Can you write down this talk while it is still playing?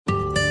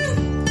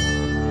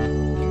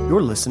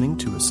You're listening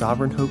to a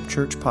Sovereign Hope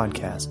Church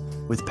podcast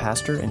with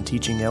pastor and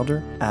teaching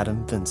elder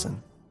Adam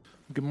Vinson.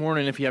 Good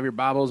morning. If you have your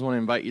Bibles, I want to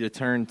invite you to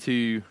turn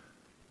to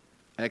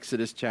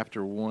Exodus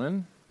chapter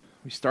 1.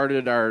 We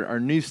started our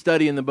new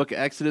study in the book of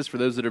Exodus. For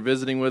those that are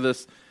visiting with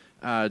us,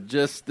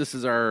 this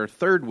is our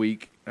third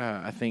week,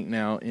 I think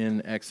now,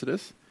 in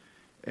Exodus.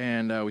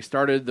 And we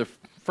started the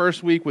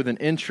first week with an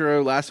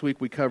intro. Last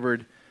week we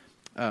covered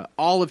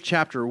all of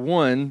chapter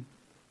 1.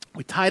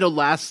 We titled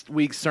last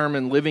week's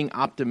sermon, Living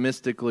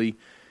Optimistically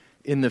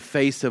in the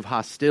Face of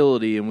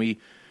Hostility. And we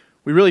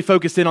really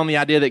focused in on the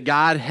idea that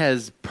God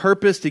has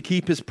purpose to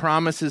keep his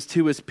promises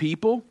to his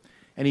people,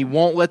 and he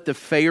won't let the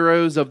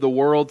pharaohs of the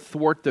world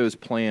thwart those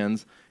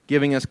plans,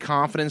 giving us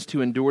confidence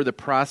to endure the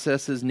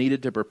processes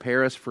needed to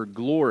prepare us for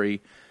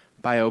glory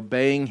by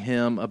obeying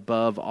him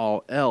above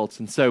all else.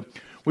 And so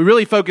we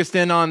really focused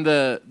in on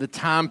the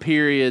time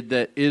period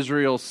that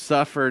Israel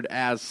suffered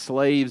as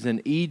slaves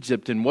in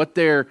Egypt and what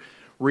their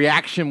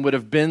reaction would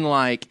have been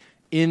like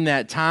in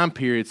that time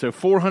period. So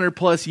 400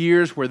 plus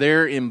years where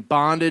they're in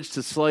bondage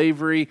to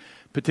slavery,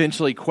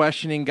 potentially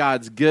questioning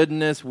God's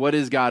goodness. What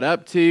is God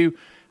up to?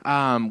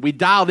 We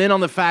dialed in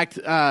on the fact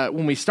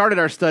when we started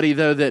our study,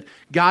 though, that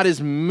God is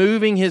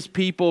moving his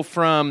people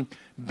from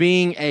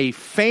being a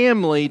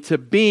family to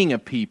being a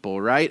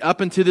people, right?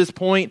 Up until this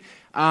point,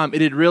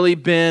 it had really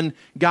been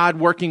God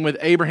working with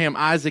Abraham,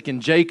 Isaac,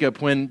 and Jacob.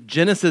 When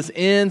Genesis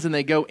ends and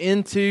they go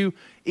into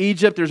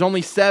Egypt, there's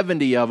only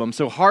 70 of them,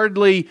 so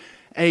hardly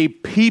a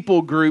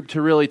people group to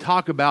really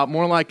talk about,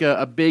 more like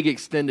a big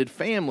extended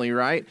family,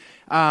 right?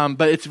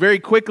 But it's very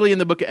quickly in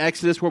the book of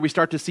Exodus where we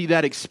start to see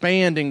that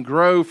expand and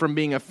grow from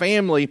being a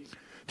family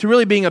to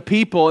really being a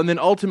people, and then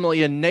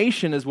ultimately a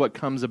nation is what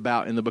comes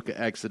about in the book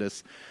of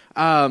Exodus.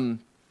 So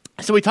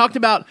we talked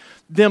about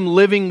them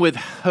living with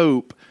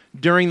hope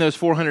during those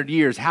 400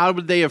 years. How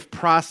would they have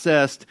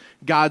processed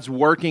God's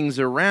workings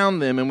around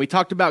them? And we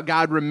talked about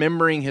God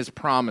remembering his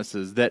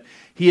promises, that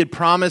he had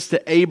promised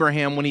to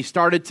Abraham when he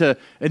started to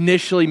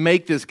initially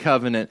make this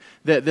covenant,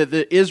 that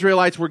the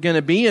Israelites were going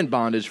to be in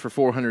bondage for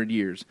 400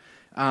 years.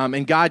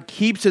 And God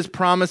keeps his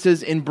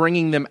promises in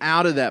bringing them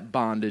out of that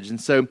bondage.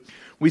 And so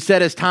we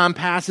said as time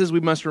passes, we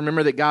must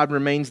remember that God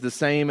remains the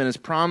same and his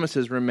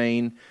promises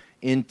remain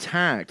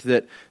intact.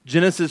 That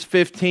Genesis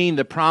 15,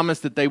 the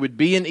promise that they would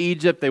be in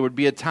Egypt, they would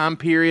be a time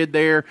period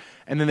there,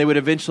 and then they would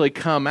eventually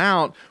come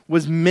out,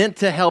 was meant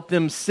to help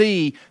them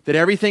see that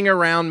everything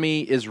around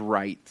me is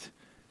right.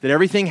 That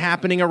everything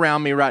happening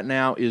around me right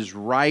now is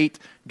right.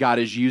 God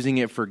is using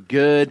it for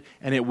good,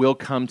 and it will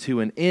come to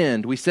an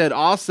end. We said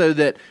also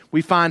that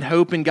we find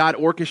hope in God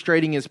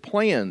orchestrating his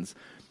plans.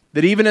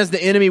 That even as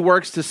the enemy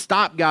works to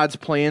stop God's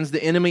plans,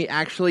 the enemy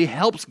actually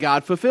helps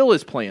God fulfill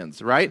his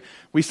plans, right?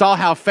 We saw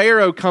how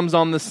Pharaoh comes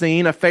on the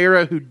scene, a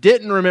Pharaoh who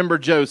didn't remember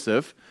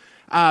Joseph,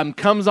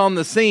 comes on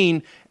the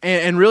scene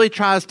and really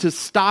tries to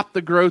stop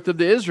the growth of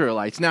the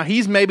Israelites. Now,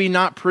 he's maybe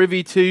not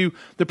privy to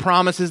the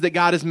promises that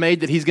God has made,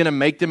 that he's going to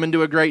make them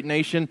into a great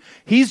nation.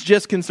 He's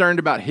just concerned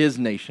about his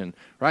nation,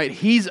 right?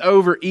 He's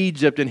over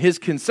Egypt, and his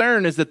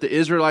concern is that the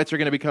Israelites are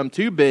going to become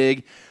too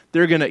big.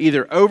 They're going to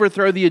either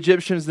overthrow the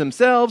Egyptians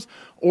themselves,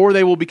 or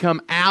they will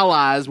become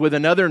allies with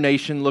another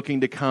nation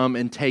looking to come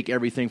and take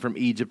everything from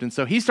Egypt. And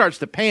so he starts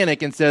to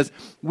panic and says,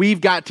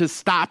 we've got to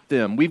stop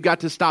them. We've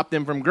got to stop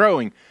them from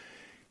growing.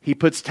 He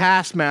puts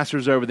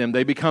taskmasters over them.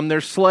 They become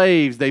their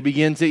slaves. They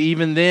begin to,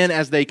 even then,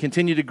 as they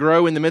continue to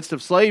grow in the midst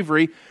of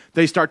slavery,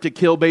 they start to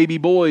kill baby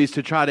boys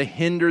to try to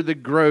hinder the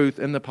growth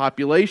in the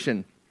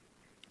population.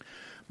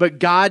 But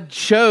God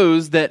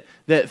chose that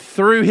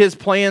through his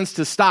plans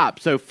to stop,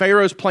 so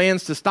Pharaoh's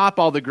plans to stop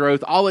all the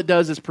growth, all it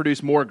does is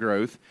produce more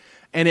growth.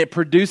 And it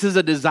produces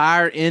a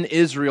desire in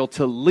Israel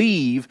to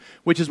leave,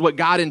 which is what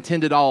God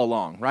intended all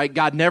along, right?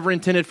 God never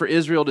intended for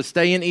Israel to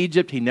stay in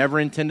Egypt. He never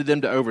intended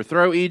them to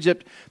overthrow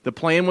Egypt. The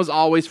plan was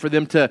always for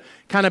them to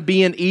kind of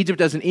be in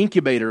Egypt as an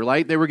incubator,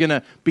 right? They were going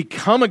to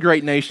become a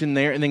great nation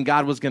there, and then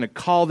God was going to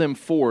call them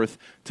forth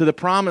to the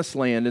promised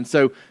land. And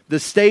so the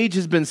stage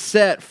has been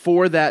set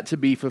for that to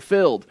be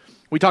fulfilled.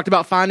 We talked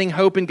about finding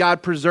hope in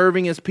God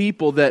preserving his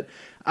people, that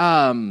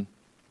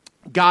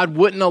God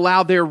wouldn't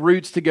allow their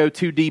roots to go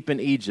too deep in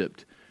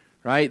Egypt,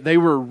 right? They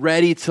were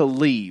ready to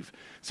leave.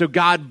 So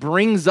God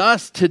brings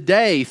us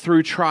today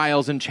through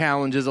trials and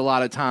challenges a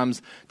lot of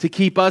times to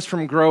keep us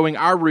from growing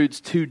our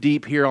roots too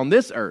deep here on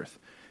this earth.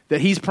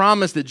 That he's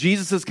promised that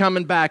Jesus is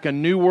coming back, a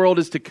new world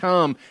is to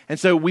come, and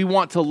so we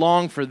want to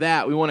long for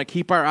that. We want to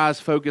keep our eyes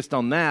focused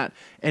on that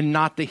and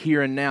not the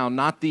here and now,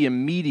 not the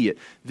immediate.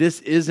 This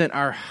isn't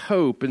our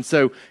hope. And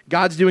so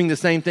God's doing the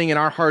same thing in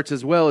our hearts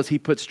as well as he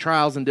puts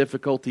trials and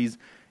difficulties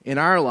in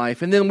our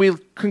life. And then we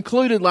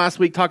concluded last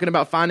week talking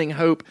about finding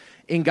hope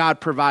in God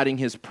providing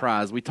his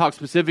prize. We talked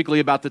specifically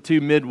about the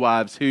two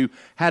midwives who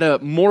had a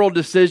moral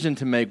decision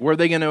to make. Were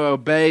they going to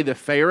obey the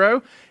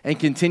Pharaoh and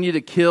continue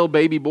to kill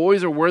baby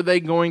boys, or were they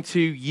going to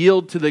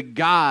yield to the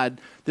God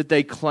that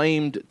they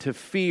claimed to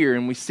fear?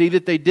 And we see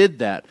that they did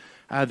that.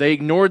 They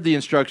ignored the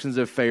instructions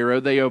of Pharaoh.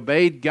 They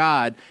obeyed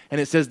God,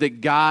 and it says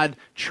that God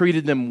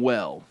treated them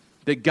well.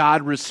 that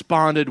God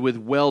responded with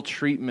well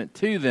treatment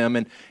to them.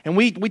 And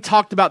we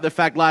talked about the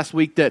fact last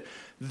week that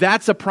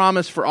that's a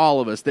promise for all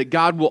of us, that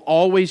God will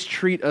always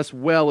treat us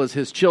well as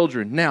his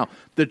children. Now,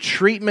 the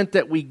treatment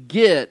that we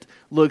get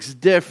looks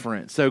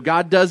different. So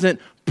God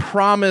doesn't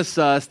promise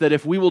us that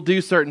if we will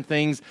do certain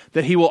things,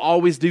 that he will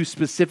always do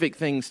specific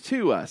things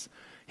to us.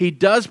 He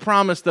does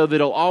promise, though, that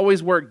it'll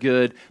always work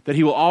good, that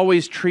he will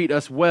always treat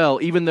us well,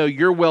 even though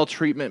your well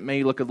treatment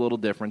may look a little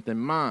different than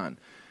mine.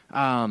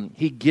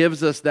 He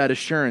gives us that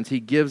assurance.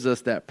 He gives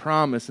us that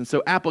promise. And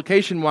so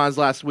application-wise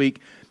last week,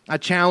 I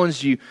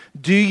challenged you,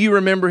 do you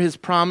remember his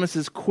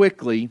promises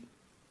quickly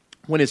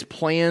when his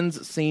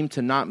plans seem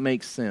to not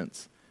make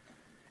sense?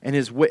 And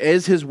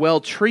is his well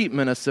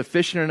treatment a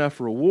sufficient enough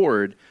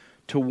reward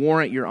to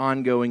warrant your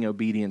ongoing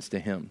obedience to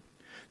him?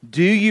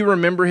 Do you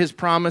remember his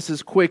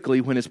promises quickly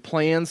when his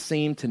plans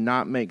seem to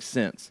not make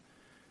sense?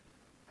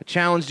 I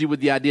challenged you with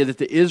the idea that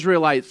the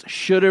Israelites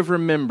should have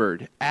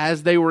remembered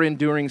as they were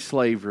enduring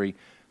slavery,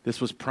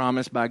 this was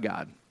promised by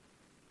God.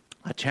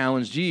 I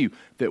challenged you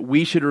that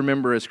we should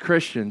remember as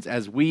Christians,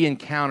 as we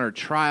encounter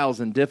trials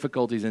and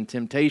difficulties and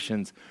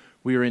temptations,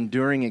 we are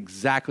enduring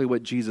exactly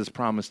what Jesus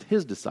promised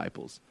his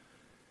disciples.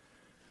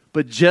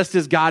 But just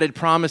as God had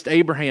promised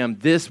Abraham,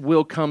 this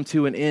will come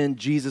to an end,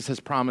 Jesus has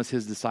promised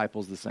his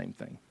disciples the same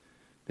thing,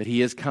 that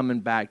he is coming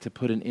back to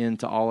put an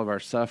end to all of our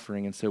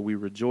suffering. And so we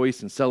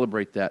rejoice and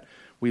celebrate that.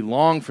 We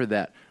long for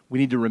that. We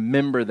need to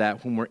remember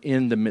that when we're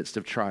in the midst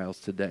of trials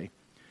today.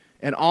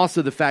 And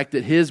also the fact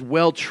that his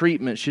well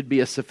treatment should be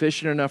a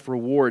sufficient enough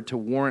reward to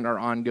warrant our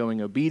ongoing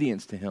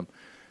obedience to him.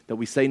 That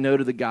we say no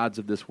to the gods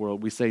of this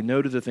world. We say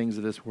no to the things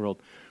of this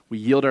world. We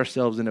yield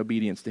ourselves in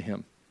obedience to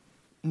him,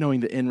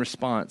 knowing that in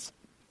response,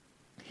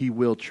 he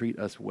will treat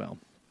us well.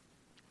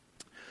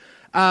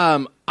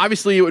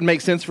 Obviously, it would make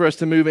sense for us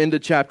to move into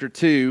chapter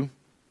 2,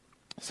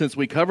 since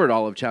we covered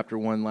all of chapter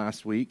 1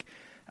 last week.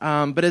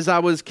 But as I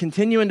was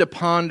continuing to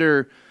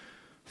ponder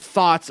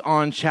thoughts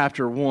on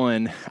chapter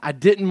 1, I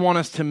didn't want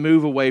us to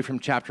move away from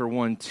chapter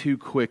 1 too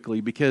quickly,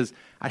 because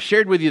I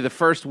shared with you the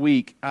first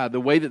week,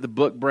 the way that the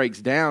book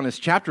breaks down is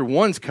chapter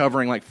 1's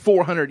covering like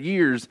 400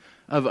 years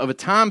of a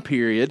time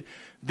period.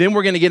 Then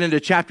we're going to get into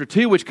chapter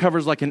 2, which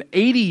covers like an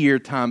 80-year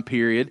time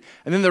period.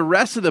 And then the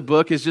rest of the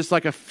book is just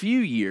like a few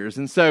years.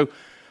 And so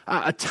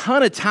a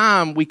ton of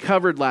time we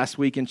covered last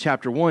week in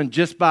chapter 1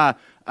 just by,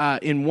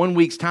 in 1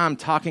 week's time,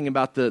 talking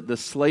about the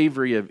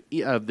slavery of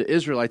the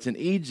Israelites in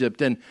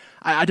Egypt. And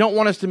I don't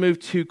want us to move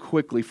too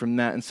quickly from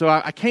that. And so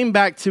I came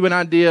back to an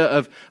idea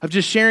of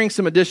just sharing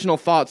some additional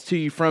thoughts to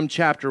you from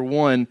chapter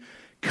 1,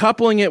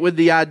 coupling it with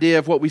the idea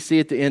of what we see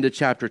at the end of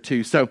chapter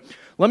 2. So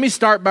let me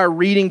start by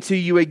reading to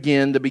you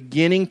again the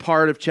beginning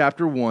part of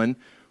chapter 1.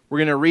 We're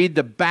going to read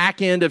the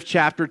back end of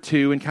chapter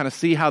 2 and kind of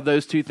see how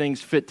those two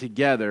things fit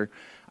together.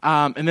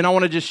 And then I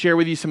want to just share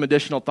with you some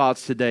additional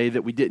thoughts today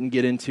that we didn't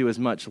get into as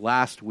much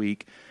last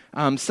week.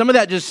 Some of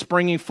that just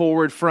springing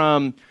forward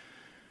from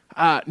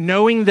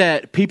knowing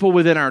that people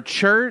within our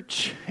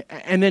church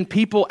and then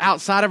people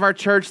outside of our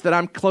church that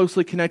I'm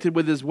closely connected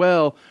with as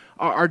well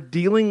are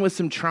dealing with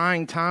some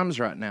trying times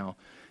right now.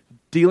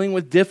 Dealing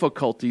with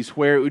difficulties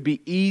where it would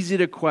be easy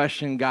to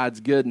question God's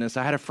goodness.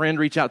 I had a friend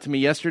reach out to me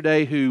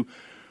yesterday who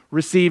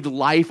received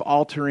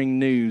life-altering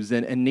news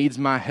and needs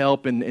my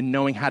help in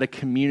knowing how to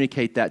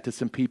communicate that to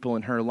some people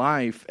in her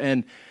life.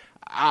 And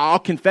I'll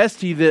confess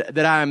to you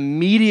that I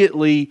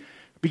immediately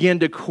began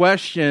to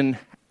question,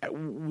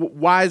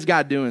 why is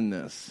God doing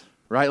this?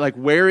 Right? Like,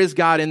 where is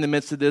God in the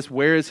midst of this?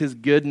 Where is his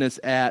goodness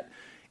at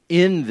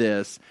in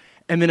this?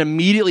 And then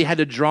immediately had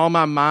to draw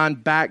my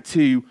mind back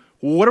to,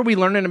 what are we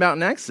learning about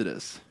in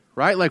Exodus,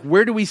 right? Like,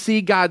 where do we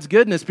see God's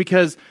goodness?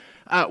 Because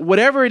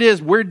whatever it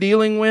is we're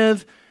dealing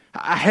with,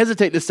 I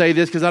hesitate to say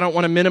this because I don't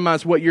want to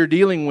minimize what you're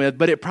dealing with,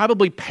 but it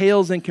probably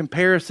pales in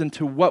comparison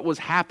to what was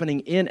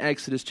happening in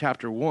Exodus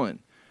chapter 1,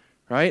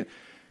 right?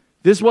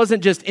 This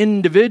wasn't just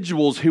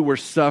individuals who were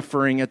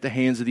suffering at the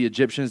hands of the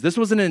Egyptians. This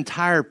was an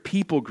entire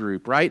people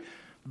group, right?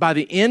 By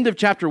the end of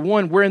chapter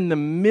 1, we're in the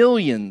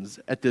millions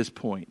at this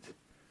point.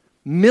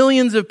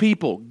 Millions of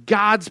people,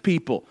 God's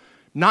people.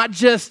 Not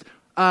just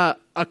a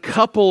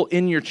couple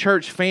in your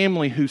church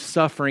family who's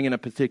suffering in a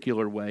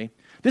particular way.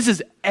 This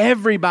is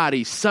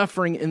everybody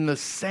suffering in the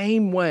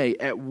same way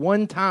at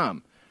one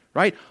time,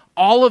 right?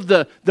 All of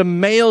the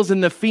males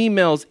and the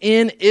females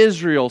in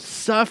Israel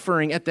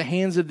suffering at the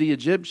hands of the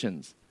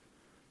Egyptians.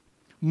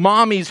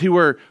 Mommies who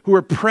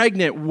are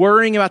pregnant,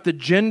 worrying about the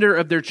gender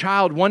of their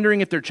child,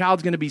 wondering if their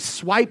child's going to be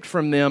swiped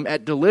from them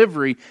at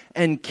delivery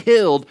and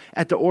killed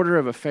at the order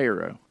of a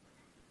pharaoh.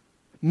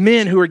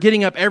 Men who are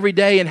getting up every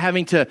day and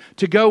having to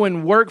go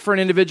and work for an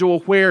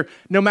individual where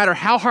no matter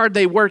how hard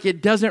they work,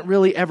 it doesn't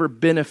really ever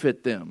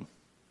benefit them,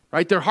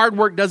 right? Their hard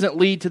work doesn't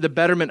lead to the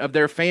betterment of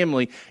their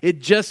family. It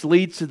just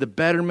leads to the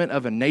betterment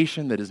of a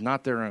nation that is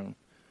not their own.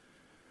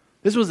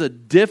 This was a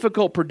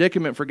difficult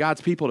predicament for God's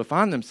people to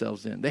find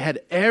themselves in. They had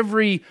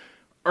every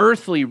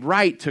earthly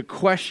right to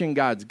question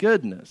God's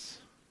goodness.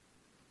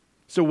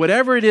 So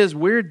whatever it is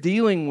we're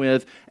dealing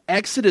with,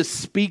 Exodus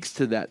speaks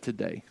to that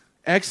today.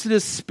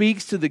 Exodus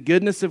speaks to the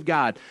goodness of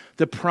God,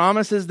 the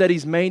promises that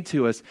he's made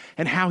to us,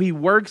 and how he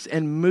works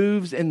and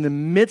moves in the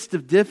midst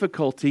of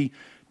difficulty,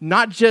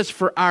 not just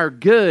for our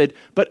good,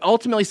 but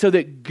ultimately so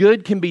that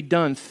good can be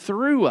done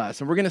through us.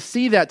 And we're going to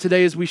see that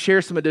today as we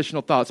share some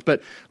additional thoughts.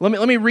 But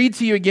let me read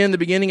to you again the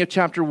beginning of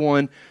chapter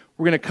 1.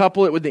 We're going to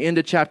couple it with the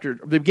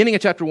beginning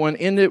of chapter 1,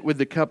 end it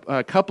with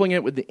coupling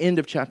it with the end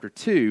of chapter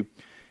 2, and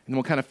then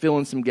we'll kind of fill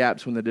in some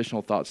gaps with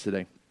additional thoughts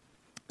today.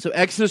 So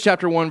Exodus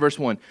chapter 1, verse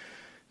 1.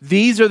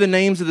 These are the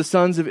names of the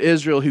sons of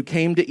Israel who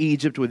came to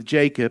Egypt with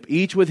Jacob,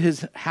 each with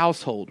his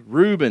household: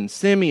 Reuben,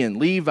 Simeon,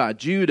 Levi,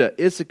 Judah,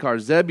 Issachar,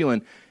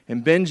 Zebulun,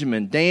 and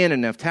Benjamin, Dan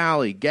and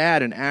Naphtali,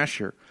 Gad and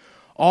Asher.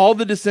 All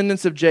the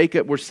descendants of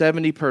Jacob were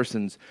 70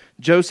 persons.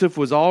 Joseph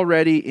was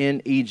already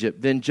in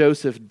Egypt. Then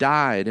Joseph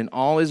died, and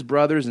all his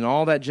brothers and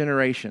all that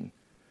generation.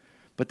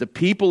 But the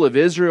people of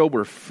Israel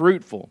were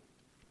fruitful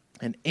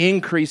and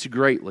increased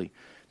greatly.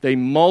 They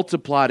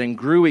multiplied and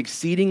grew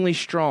exceedingly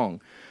strong,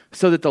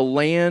 so that the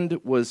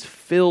land was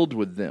filled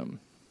with them.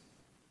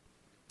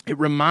 It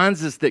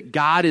reminds us that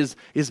God is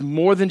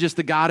more than just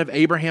the God of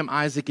Abraham,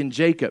 Isaac, and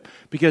Jacob.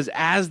 Because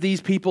as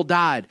these people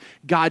died,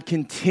 God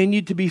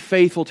continued to be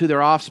faithful to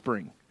their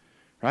offspring.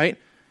 Right?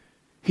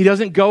 He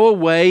doesn't go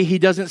away. He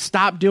doesn't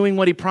stop doing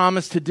what he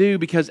promised to do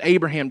because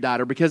Abraham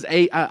died, or because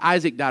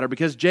Isaac died, or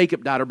because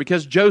Jacob died, or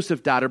because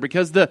Joseph died, or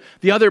because the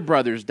other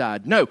brothers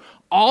died. No,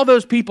 all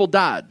those people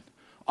died.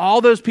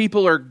 All those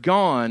people are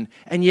gone,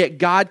 and yet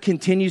God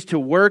continues to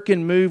work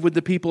and move with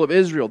the people of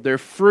Israel. They're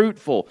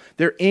fruitful.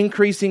 They're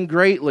increasing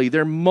greatly.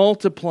 They're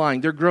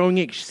multiplying. They're growing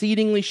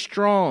exceedingly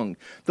strong.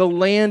 The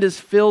land is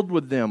filled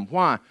with them.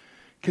 Why?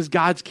 Because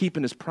God's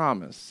keeping his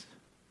promise.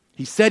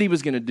 He said he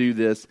was going to do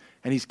this,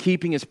 and he's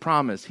keeping his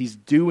promise. He's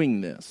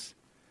doing this.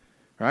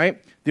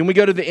 Right? Then we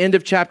go to the end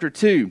of chapter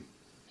 2.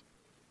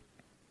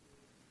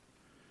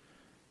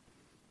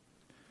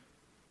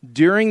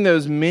 During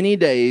those many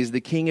days, the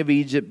king of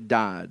Egypt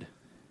died,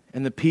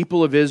 and the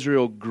people of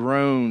Israel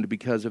groaned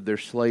because of their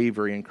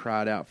slavery and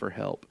cried out for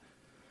help.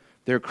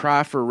 Their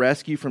cry for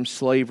rescue from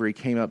slavery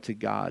came up to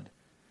God,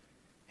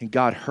 and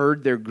God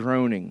heard their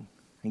groaning,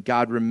 and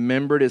God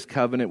remembered his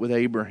covenant with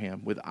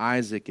Abraham, with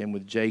Isaac, and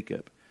with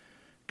Jacob.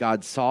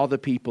 God saw the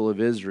people of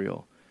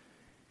Israel,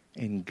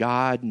 and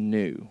God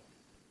knew.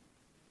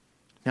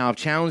 Now, I've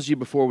challenged you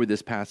before with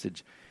this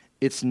passage.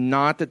 It's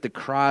not that the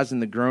cries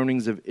and the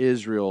groanings of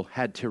Israel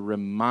had to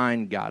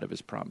remind God of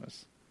his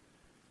promise.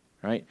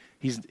 Right?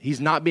 He's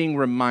not being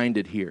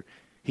reminded here.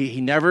 He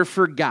never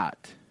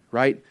forgot.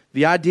 Right?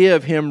 The idea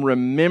of him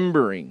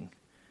remembering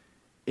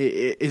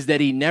is that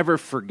he never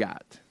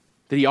forgot.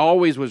 That he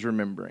always was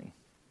remembering.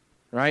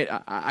 Right?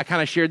 I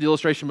kind of shared the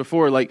illustration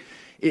before. Like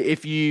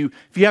if you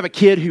have a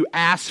kid who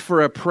asks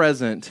for a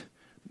present,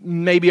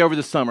 maybe over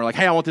the summer, like,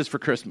 hey, I want this for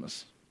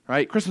Christmas.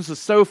 Right? Christmas is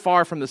so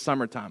far from the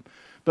summertime.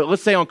 But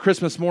let's say on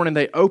Christmas morning,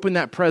 they open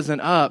that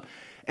present up,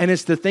 and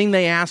it's the thing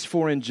they asked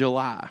for in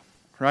July,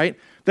 right?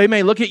 They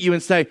may look at you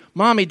and say,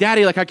 Mommy,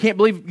 Daddy, like, I can't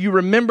believe you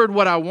remembered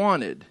what I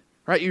wanted,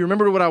 right? You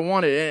remembered what I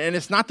wanted. And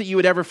it's not that you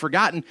had ever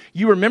forgotten.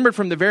 You remembered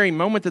from the very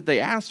moment that they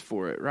asked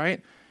for it,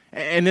 right?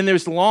 And then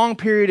there's a long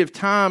period of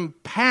time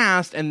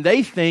passed, and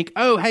they think,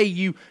 oh, hey,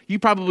 you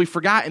probably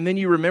forgot, and then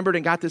you remembered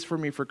and got this for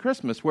me for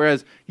Christmas,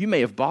 whereas you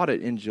may have bought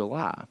it in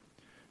July.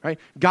 Right?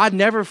 God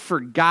never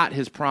forgot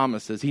his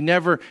promises. He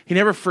never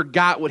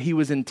forgot what he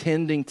was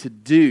intending to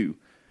do.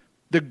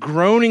 The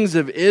groanings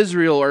of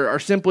Israel are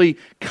simply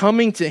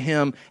coming to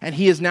him, and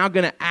he is now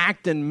going to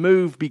act and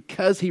move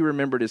because he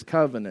remembered his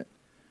covenant.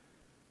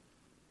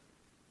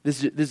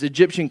 This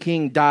Egyptian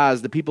king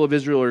dies. The people of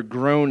Israel are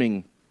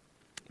groaning.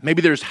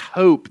 Maybe there's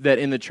hope that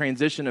in the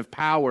transition of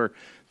power,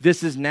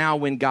 this is now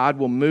when God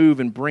will move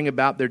and bring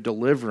about their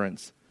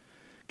deliverance.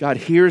 God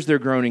hears their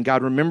groaning.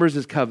 God remembers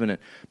his covenant.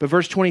 But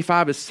verse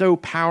 25 is so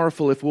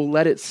powerful if we'll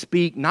let it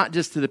speak not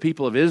just to the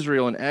people of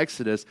Israel in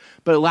Exodus,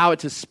 but allow it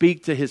to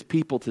speak to his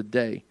people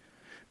today.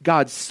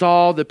 God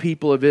saw the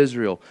people of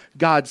Israel.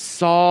 God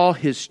saw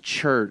his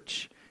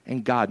church,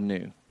 and God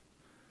knew.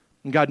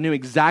 And God knew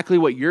exactly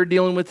what you're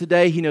dealing with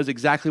today. He knows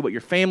exactly what your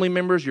family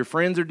members, your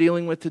friends are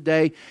dealing with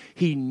today.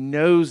 He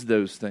knows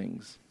those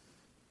things.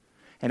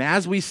 And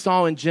as we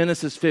saw in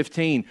Genesis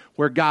 15,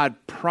 where God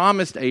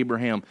promised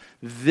Abraham,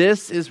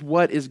 this is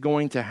what is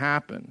going to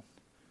happen.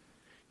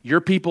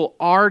 Your people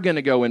are going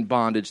to go in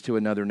bondage to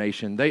another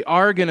nation. They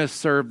are going to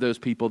serve those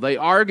people. They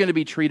are going to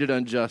be treated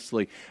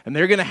unjustly. And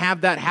they're going to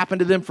have that happen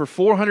to them for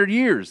 400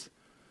 years.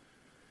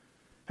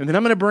 And then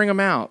I'm going to bring them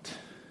out.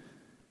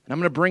 And I'm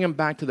going to bring them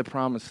back to the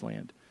promised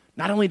land.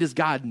 Not only does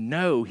God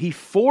know, he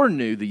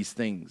foreknew these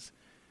things.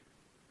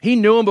 He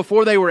knew them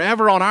before they were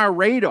ever on our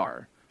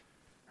radar.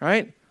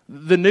 Right?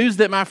 The news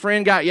that my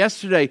friend got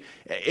yesterday,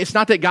 it's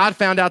not that God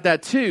found out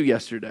that too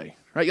yesterday,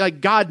 right?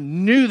 Like God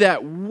knew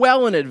that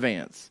well in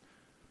advance,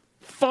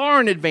 far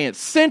in advance,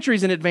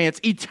 centuries in advance,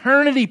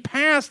 eternity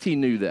past, he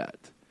knew that.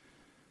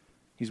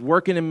 He's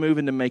working and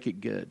moving to make it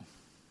good.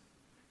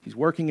 He's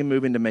working and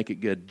moving to make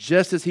it good,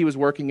 just as he was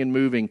working and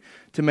moving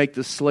to make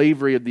the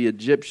slavery of the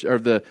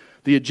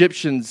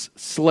Egyptians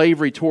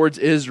slavery towards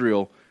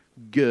Israel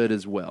good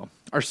as well.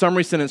 Our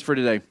summary sentence for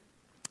today: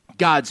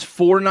 God's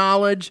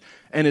foreknowledge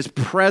and his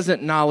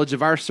present knowledge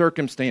of our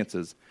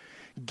circumstances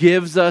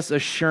gives us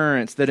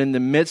assurance that in the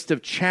midst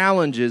of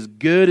challenges,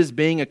 good is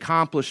being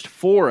accomplished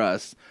for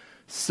us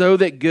so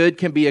that good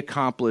can be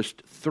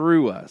accomplished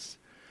through us.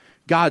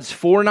 God's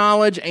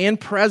foreknowledge and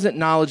present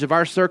knowledge of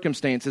our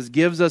circumstances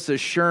gives us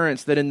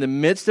assurance that in the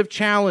midst of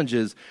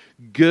challenges,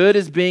 good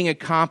is being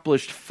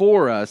accomplished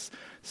for us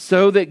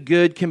so that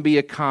good can be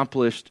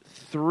accomplished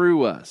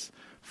through us.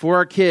 For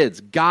our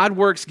kids, God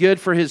works good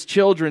for his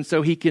children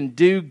so he can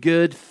do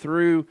good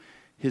through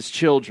his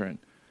children.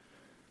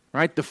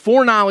 Right? The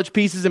foreknowledge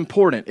piece is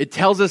important. It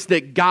tells us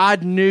that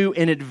God knew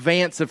in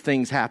advance of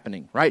things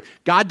happening, right?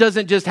 God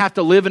doesn't just have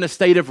to live in a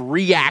state of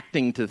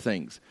reacting to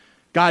things.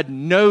 God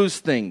knows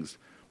things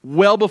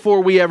well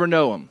before we ever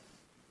know them.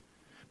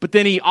 But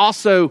then he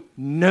also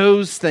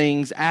knows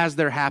things as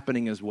they're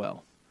happening as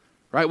well,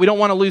 right? We don't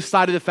want to lose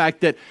sight of the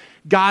fact that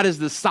God is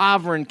the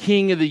sovereign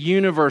king of the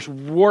universe,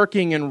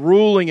 working and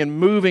ruling and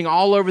moving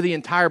all over the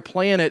entire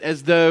planet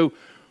as though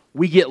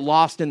we get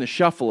lost in the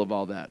shuffle of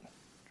all that,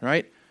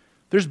 right?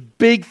 There's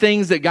big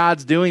things that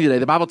God's doing today.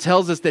 The Bible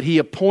tells us that he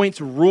appoints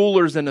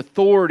rulers and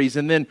authorities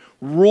and then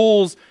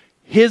rules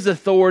his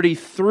authority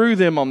through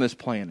them on this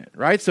planet,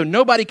 right? So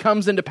nobody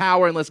comes into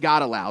power unless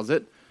God allows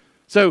it.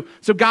 So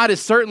God is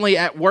certainly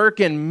at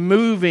work and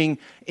moving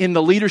in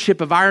the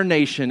leadership of our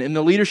nation, in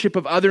the leadership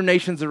of other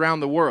nations around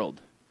the world.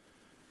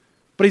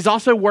 But he's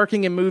also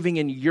working and moving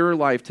in your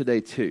life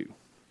today too.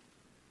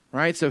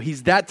 Right? So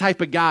he's that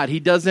type of God. He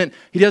doesn't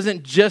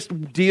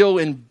just deal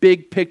in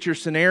big picture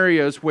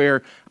scenarios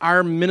where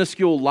our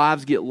minuscule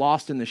lives get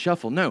lost in the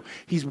shuffle. No,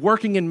 he's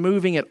working and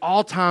moving at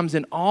all times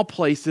in all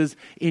places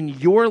in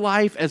your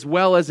life as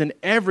well as in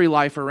every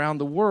life around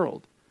the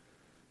world.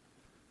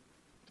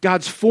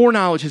 God's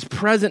foreknowledge, his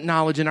present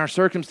knowledge in our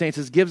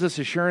circumstances gives us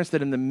assurance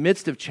that in the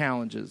midst of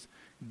challenges,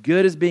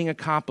 good is being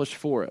accomplished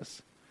for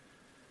us.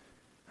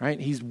 Right?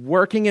 He's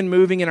working and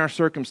moving in our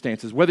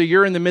circumstances. Whether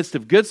you're in the midst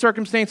of good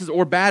circumstances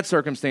or bad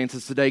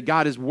circumstances today,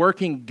 God is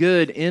working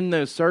good in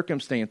those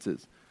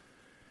circumstances.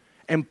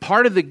 And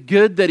part of the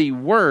good that he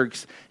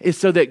works is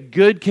so that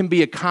good can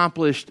be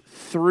accomplished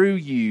through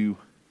you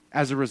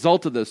as a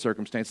result of those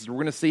circumstances. We're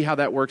going to see how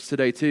that works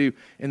today too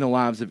in the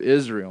lives of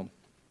Israel.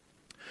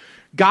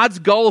 God's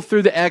goal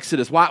through the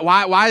Exodus.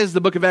 Why is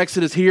the book of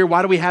Exodus here?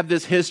 Why do we have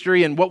this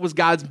history? And what was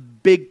God's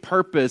big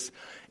purpose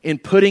in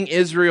putting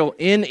Israel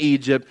in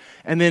Egypt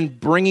and then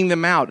bringing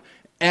them out,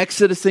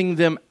 exodusing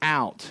them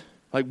out?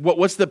 Like,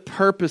 what's the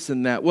purpose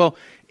in that? Well,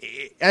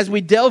 as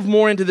we delve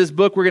more into this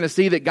book, we're going to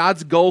see that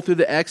God's goal through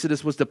the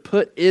Exodus was to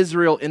put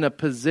Israel in a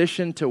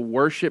position to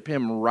worship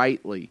him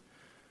rightly.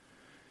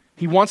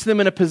 He wants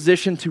them in a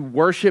position to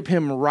worship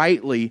him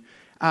rightly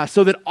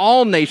so that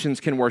all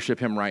nations can worship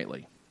him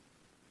rightly.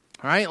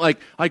 All right, like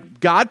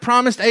God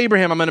promised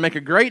Abraham, I'm going to make a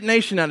great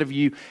nation out of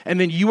you, and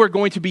then you are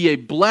going to be a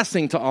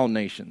blessing to all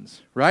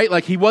nations. Right?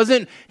 Like he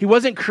wasn't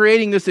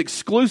creating this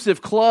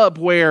exclusive club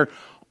where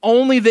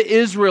only the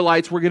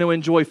Israelites were going to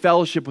enjoy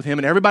fellowship with him,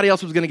 and everybody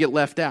else was going to get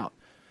left out.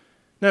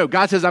 No,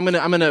 God says, I'm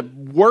going to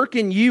work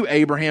in you,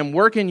 Abraham,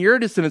 work in your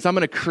descendants. I'm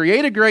going to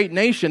create a great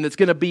nation that's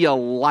going to be a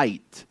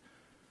light.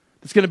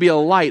 It's going to be a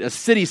light, a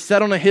city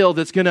set on a hill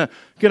that's going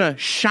to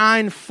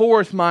shine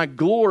forth my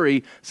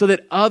glory so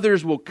that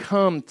others will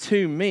come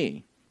to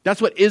me.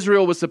 That's what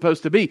Israel was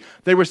supposed to be.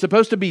 They were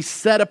supposed to be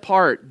set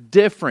apart,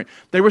 different.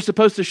 They were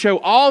supposed to show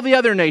all the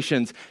other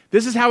nations,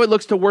 this is how it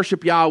looks to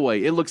worship Yahweh.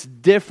 It looks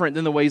different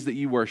than the ways that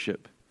you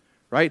worship,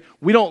 right?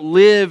 We don't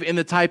live in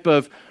the type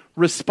of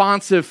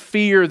responsive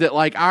fear that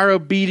like our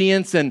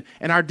obedience and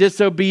our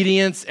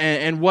disobedience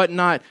and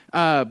whatnot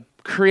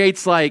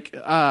creates like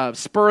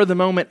spur of the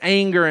moment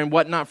anger and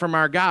whatnot from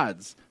our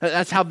gods.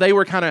 That's how they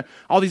were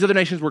all these other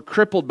nations were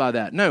crippled by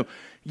that. No,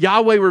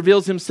 Yahweh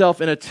reveals himself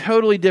in a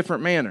totally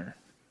different manner,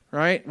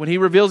 right? When he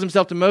reveals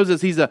himself to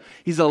Moses, he's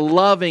a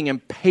loving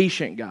and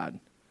patient God.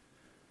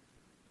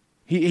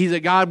 He's a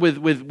God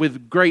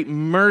with great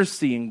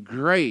mercy and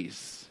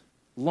grace,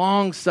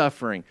 long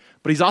suffering,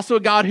 but he's also a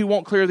God who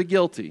won't clear the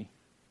guilty,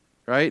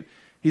 right?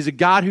 He's a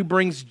God who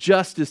brings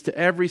justice to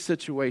every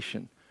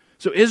situation.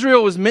 So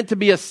Israel was meant to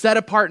be a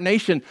set-apart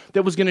nation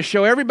that was going to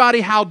show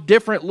everybody how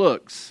different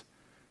looks.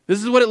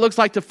 This is what it looks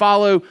like to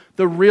follow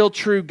the real,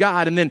 true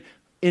God, and then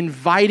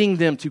inviting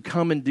them to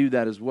come and do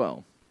that as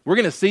well. We're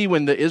going to see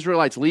when the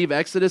Israelites leave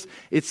Exodus,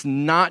 it's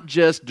not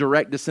just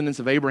direct descendants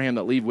of Abraham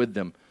that leave with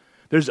them.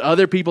 There's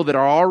other people that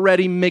are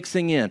already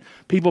mixing in,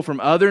 people from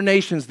other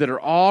nations that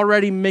are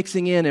already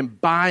mixing in and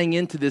buying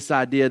into this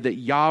idea that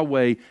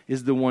Yahweh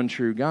is the one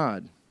true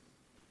God.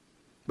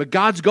 But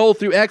God's goal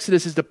through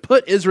Exodus is to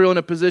put Israel in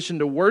a position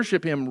to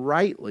worship him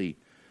rightly.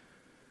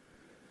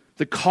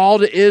 The call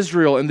to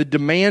Israel and the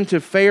demand to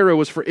Pharaoh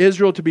was for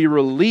Israel to be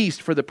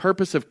released for the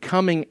purpose of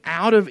coming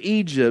out of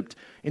Egypt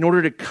in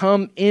order to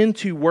come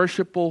into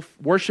worshipful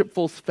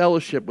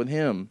fellowship with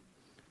him.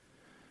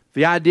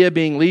 The idea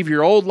being, leave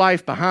your old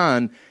life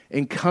behind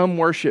and come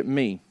worship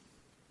me.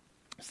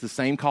 It's the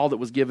same call that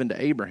was given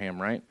to Abraham,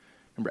 right?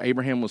 Remember,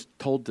 Abraham was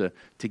told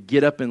to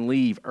get up and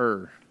leave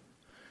Ur.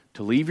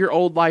 to leave your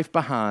old life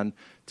behind,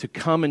 to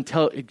come and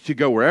to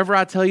go wherever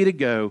I tell you to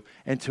go,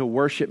 and to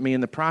worship me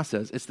in the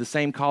process. It's the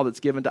same call that's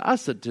given to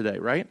us today,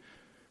 right?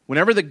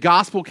 Whenever the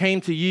gospel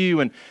came to you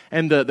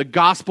and the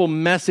gospel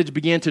message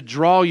began to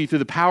draw you through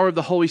the power of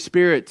the Holy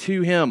Spirit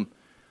to him,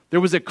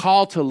 there was a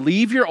call to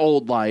leave your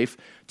old life,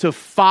 to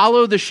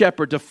follow the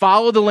shepherd, to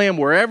follow the lamb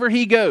wherever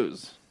he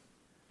goes,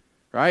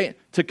 right?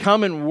 To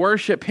come and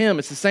worship him.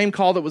 It's the same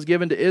call that was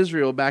given to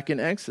Israel back in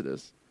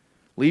Exodus.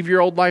 Leave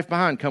your old life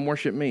behind, come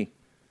worship me.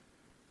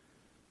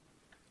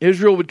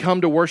 Israel would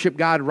come to worship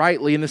God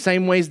rightly in the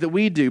same ways that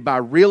we do, by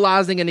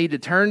realizing a need to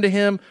turn to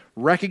him,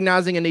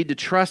 recognizing a need to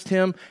trust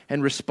him,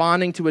 and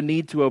responding to a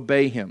need to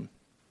obey him.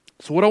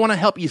 So what I want to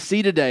help you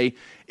see today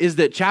is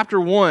that chapter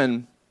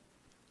 1,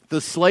 the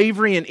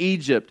slavery in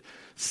Egypt,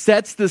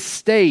 sets the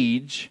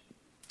stage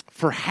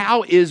for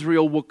how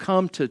Israel will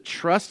come to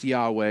trust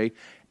Yahweh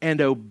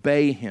and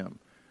obey him.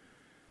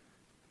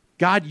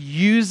 God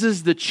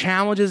uses the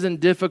challenges and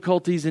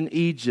difficulties in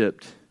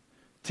Egypt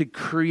to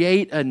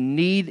create a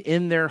need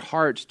in their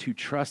hearts to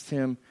trust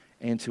him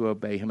and to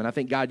obey him. And I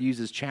think God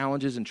uses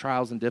challenges and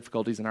trials and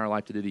difficulties in our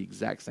life to do the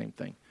exact same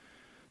thing,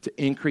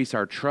 to increase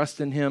our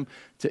trust in him,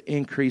 to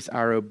increase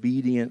our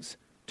obedience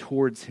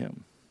towards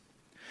him.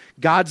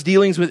 God's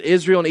dealings with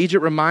Israel and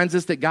Egypt reminds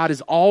us that God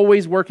is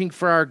always working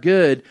for our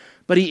good,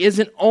 but he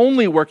isn't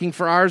only working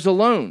for ours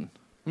alone.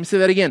 Let me say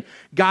that again.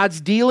 God's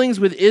dealings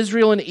with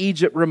Israel and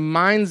Egypt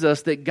reminds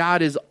us that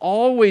God is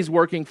always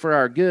working for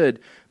our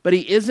good, but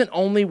he isn't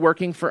only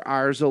working for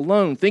ours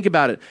alone. Think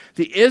about it.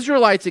 The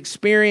Israelites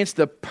experienced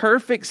the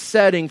perfect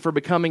setting for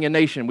becoming a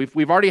nation.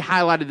 We've already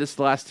highlighted this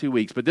the last 2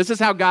 weeks, but this is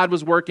how God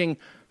was working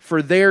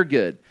for their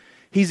good.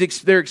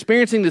 They're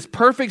experiencing this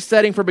perfect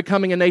setting for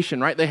becoming a nation,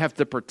 right? They have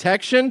the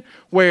protection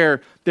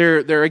where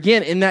they're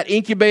again in that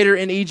incubator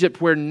in Egypt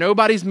where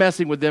nobody's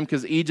messing with them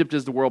because Egypt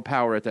is the world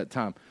power at that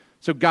time.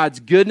 So God's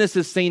goodness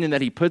is seen in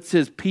that he puts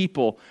his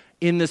people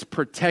in this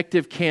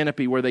protective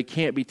canopy where they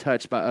can't be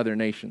touched by other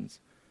nations.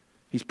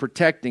 He's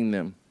protecting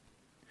them.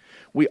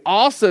 We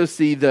also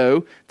see,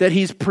 though, that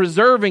he's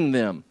preserving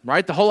them,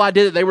 right? The whole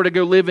idea that they were to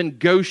go live in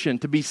Goshen,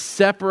 to be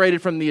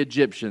separated from the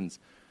Egyptians.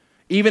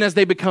 Even as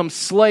they become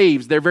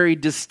slaves, they're very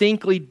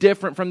distinctly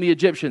different from the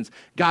Egyptians.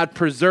 God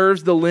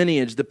preserves the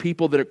lineage, the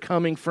people that are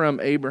coming from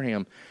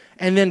Abraham.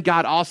 And then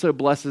God also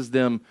blesses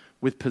them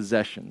with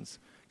possessions,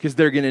 because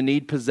they're going to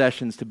need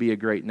possessions to be a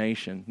great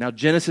nation. Now,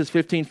 Genesis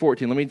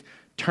 15:14. Let me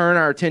turn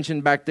our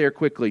attention back there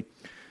quickly.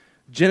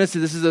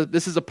 Genesis,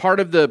 this is a part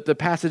of the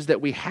passage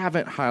that we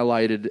haven't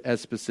highlighted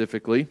as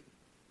specifically.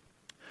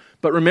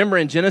 But remember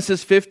in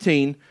Genesis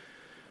 15,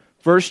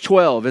 verse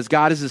 12, as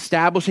God is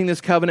establishing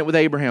this covenant with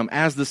Abraham,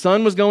 as the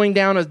sun was going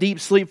down, a deep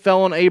sleep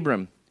fell on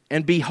Abram.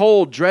 And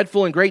behold,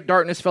 dreadful and great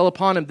darkness fell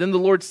upon him. Then the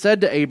Lord said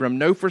to Abram,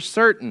 know for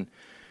certain,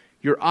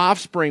 your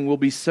offspring will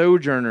be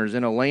sojourners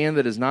in a land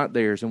that is not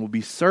theirs, and will be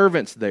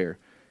servants there.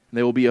 And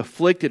they will be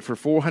afflicted for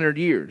 400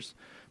 years.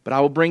 But I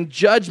will bring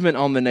judgment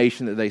on the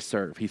nation that they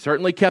serve. He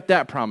certainly kept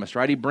that promise,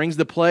 right? He brings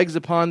the plagues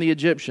upon the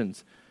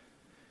Egyptians.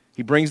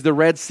 He brings the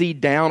Red Sea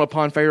down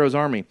upon Pharaoh's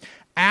army.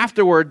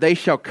 Afterward, they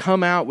shall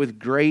come out with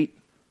great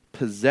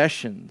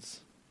possessions.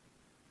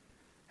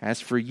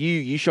 As for you,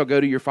 you shall go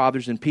to your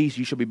fathers in peace.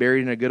 You shall be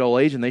buried in a good old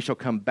age, and they shall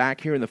come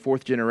back here in the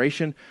 4th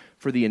generation,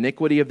 for the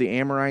iniquity of the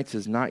Amorites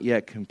is not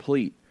yet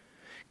complete.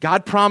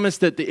 God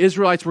promised that the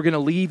Israelites were going to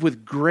leave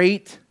with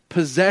great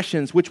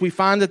possessions, which we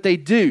find that they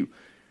do.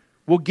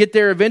 We'll get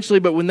there eventually,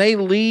 but when they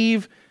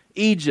leave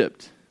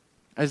Egypt,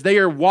 as they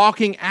are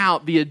walking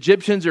out, the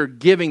Egyptians are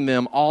giving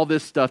them all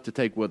this stuff to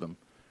take with them.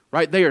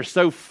 Right? They are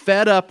so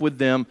fed up with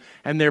them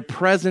and their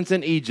presence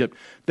in Egypt.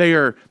 They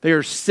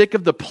are sick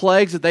of the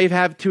plagues that they've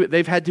had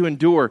to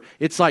endure.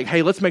 It's like,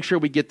 hey, let's make sure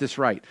we get this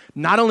right.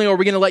 Not only are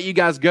we going to let you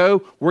guys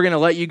go, we're going to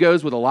let you go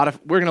with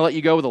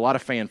a lot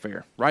of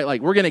fanfare, right?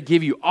 Like we're going to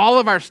give you all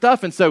of our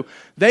stuff. And so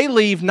they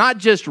leave not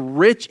just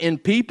rich in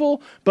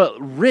people, but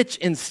rich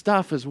in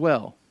stuff as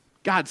well.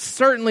 God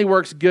certainly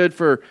works good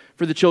for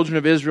the children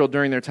of Israel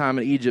during their time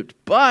in Egypt.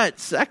 But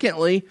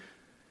secondly,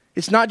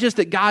 it's not just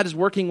that God is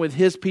working with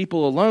his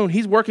people alone.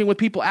 He's working with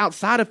people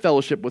outside of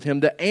fellowship with him.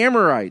 The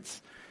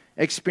Amorites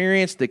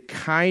experienced the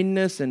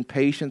kindness and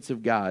patience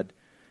of God,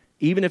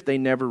 even if they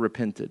never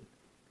repented.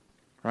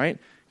 Right?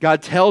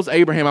 God tells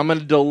Abraham, I'm going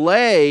to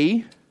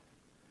delay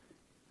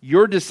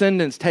your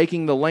descendants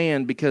taking the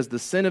land because the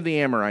sin of the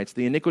Amorites,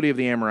 the iniquity of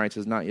the Amorites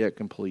is not yet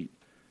complete.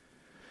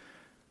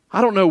 I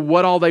don't know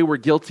what all they were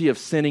guilty of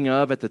sinning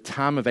of at the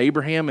time of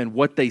Abraham and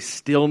what they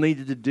still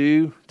needed to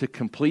do to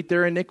complete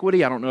their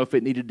iniquity. I don't know if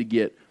it needed to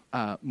get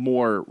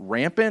more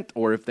rampant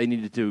or if they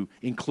needed to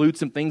include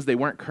some things they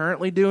weren't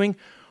currently doing.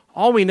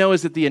 All we know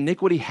is that the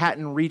iniquity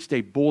hadn't reached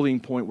a boiling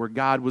point where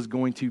God was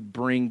going to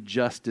bring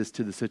justice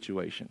to the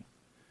situation.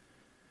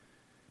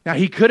 Now,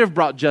 he could have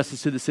brought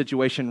justice to the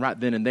situation right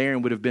then and there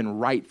and would have been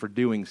right for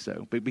doing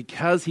so. But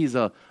because he's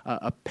a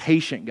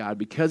patient God,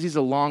 because he's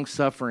a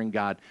long-suffering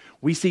God,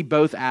 we see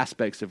both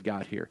aspects of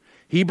God here.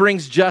 He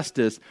brings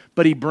justice,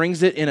 but he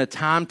brings it in a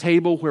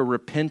timetable where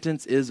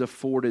repentance is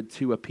afforded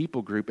to a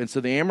people group. And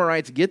so the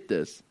Amorites get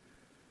this.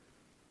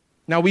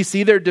 Now we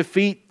see their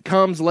defeat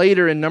comes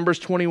later in Numbers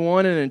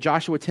 21 and in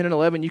Joshua 10 and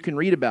 11. You can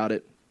read about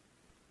it.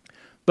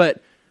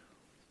 But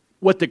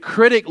what the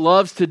critic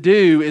loves to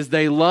do is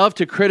they love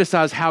to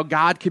criticize how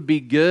God could be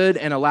good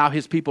and allow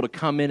his people to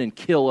come in and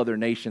kill other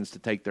nations to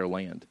take their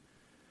land.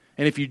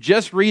 And if you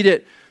just read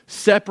it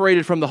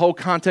separated from the whole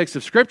context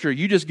of Scripture,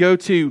 you just go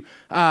to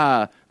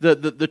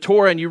the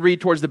Torah and you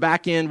read towards the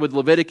back end with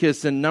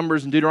Leviticus and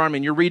Numbers and Deuteronomy,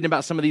 and you're reading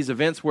about some of these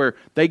events where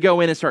they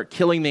go in and start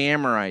killing the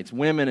Amorites,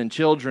 women and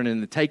children,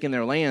 and taking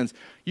their lands.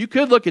 You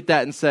could look at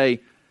that and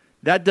say,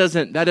 that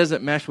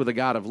doesn't mesh with a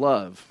God of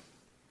love.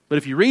 But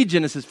if you read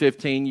Genesis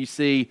 15, you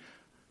see,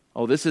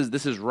 oh, this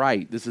is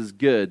right, this is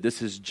good,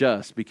 this is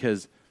just,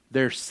 because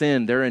their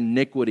sin, their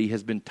iniquity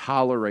has been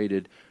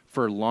tolerated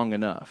for long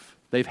enough.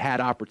 They've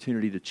had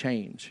opportunity to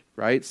change,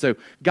 right? So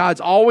God's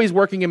always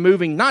working and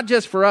moving, not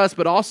just for us,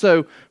 but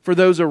also for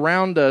those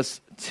around us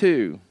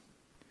too.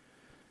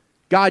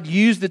 God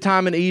used the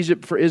time in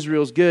Egypt for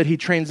Israel's good. He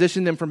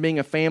transitioned them from being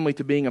a family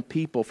to being a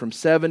people, from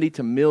 70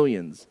 to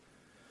millions.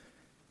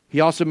 He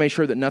also made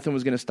sure that nothing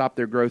was going to stop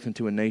their growth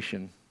into a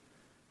nation.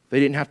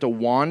 They didn't have to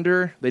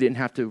wander. They didn't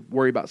have to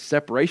worry about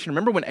separation.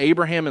 Remember when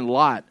Abraham and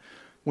Lot,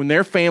 when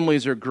their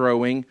families are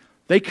growing,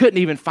 they couldn't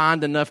even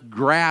find enough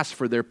grass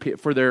for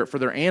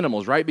their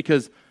animals, right?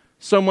 Because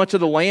so much of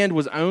the land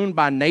was owned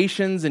by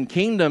nations and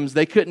kingdoms,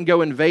 they couldn't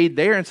go invade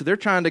there. And so they're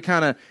trying to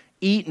kind of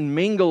eat and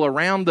mingle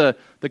around the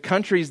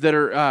countries that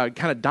are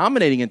kind of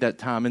dominating at that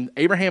time. And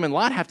Abraham and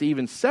Lot have to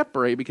even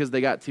separate because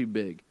they got too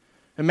big.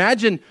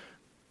 Imagine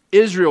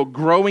Israel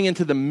growing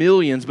into the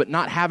millions but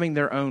not having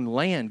their own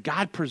land.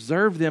 God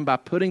preserved them by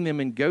putting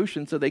them in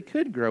Goshen so they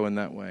could grow in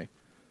that way.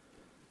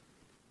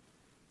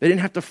 They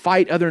didn't have to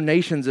fight other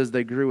nations as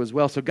they grew as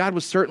well. So God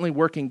was certainly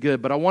working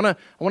good. But I want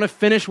to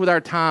finish with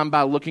our time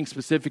by looking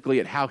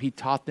specifically at how he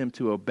taught them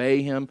to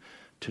obey him,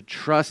 to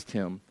trust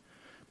him,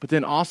 but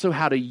then also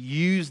how to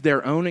use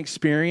their own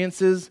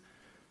experiences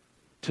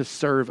to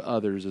serve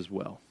others as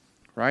well.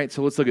 Right?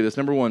 So let's look at this.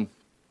 Number one,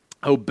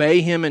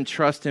 obey him and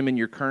trust him in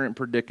your current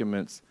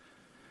predicaments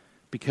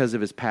because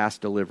of his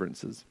past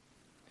deliverances.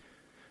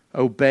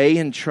 Obey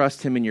and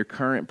trust him in your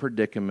current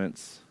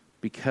predicaments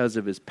because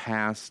of his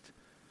past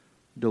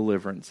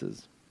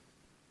deliverances.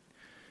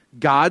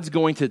 God's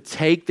going to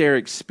take their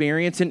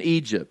experience in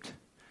Egypt,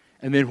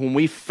 and then when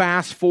we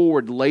fast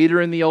forward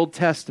later in the Old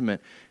Testament,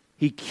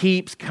 he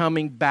keeps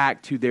coming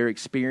back to their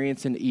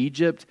experience in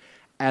Egypt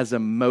as a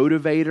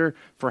motivator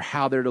for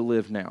how they're to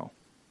live now.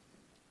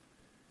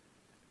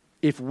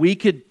 If we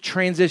could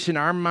transition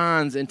our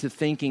minds into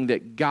thinking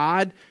that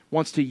God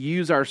wants to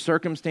use our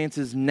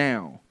circumstances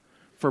now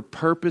for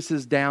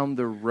purposes down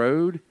the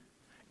road,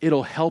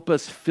 it'll help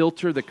us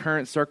filter the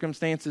current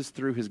circumstances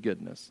through his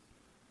goodness.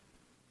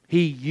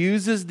 He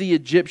uses the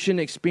Egyptian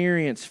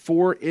experience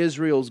for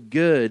Israel's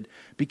good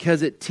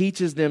because it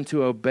teaches them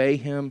to obey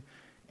him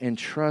and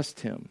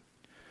trust him.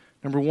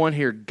 Number one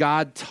here,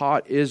 God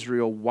taught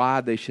Israel why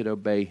they should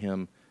obey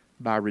him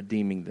by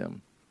redeeming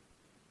them.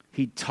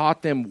 He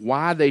taught them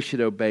why they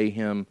should obey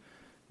him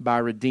by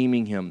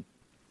redeeming him.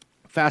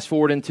 Fast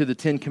forward into the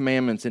 10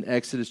 Commandments in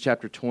Exodus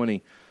chapter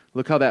 20.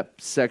 Look how that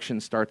section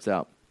starts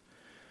out.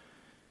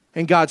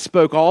 And God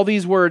spoke all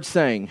these words,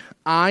 saying,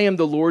 I am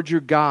the Lord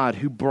your God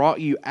who brought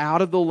you out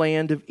of the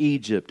land of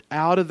Egypt,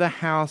 out of the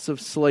house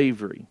of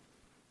slavery.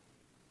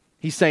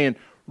 He's saying,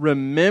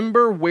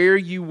 remember where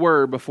you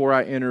were before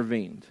I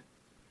intervened.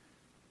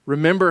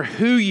 Remember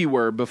who you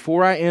were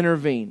before I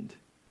intervened.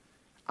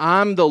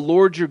 I'm the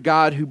Lord your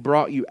God who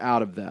brought you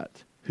out of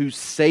that, who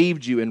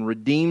saved you and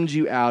redeemed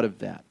you out of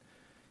that.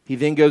 He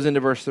then goes into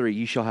verse 3,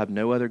 you shall have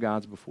no other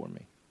gods before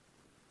me.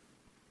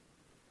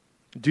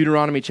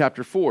 Deuteronomy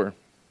chapter 4.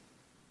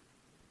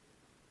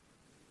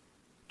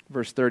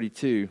 Verse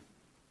 32.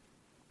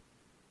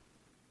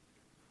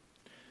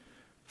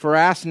 For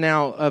ask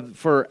now of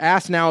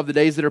the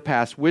days that are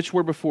past, which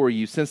were before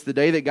you, since the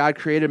day that God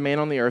created man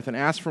on the earth, and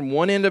ask from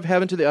one end of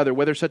heaven to the other,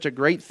 whether such a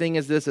great thing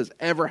as this has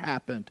ever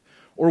happened,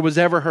 or was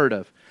ever heard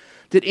of.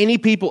 Did any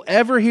people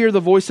ever hear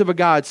the voice of a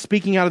God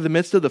speaking out of the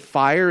midst of the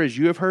fire as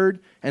you have heard,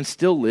 and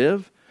still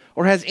live?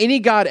 Or has any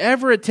God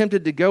ever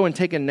attempted to go and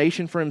take a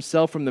nation for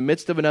himself from the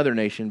midst of another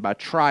nation, by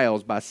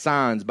trials, by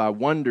signs, by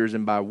wonders,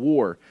 and by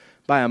war,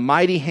 by a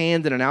mighty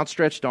hand and an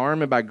outstretched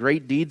arm, and by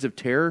great deeds of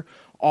terror,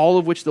 all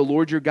of which the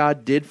Lord your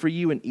God did for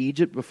you in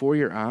Egypt before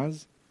your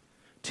eyes?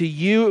 To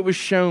you it was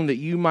shown that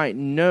you might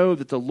know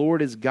that the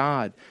Lord is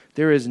God.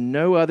 There is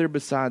no other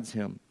besides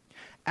him.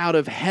 Out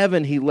of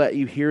heaven he let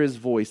you hear his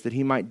voice, that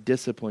he might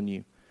discipline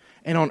you.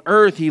 And on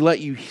earth he let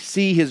you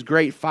see his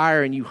great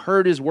fire, and you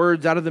heard his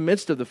words out of the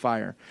midst of the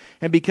fire.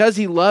 And because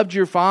he loved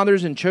your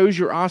fathers and chose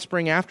your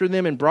offspring after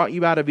them and brought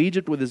you out of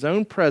Egypt with his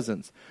own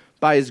presence,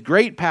 by his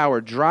great power,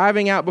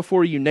 driving out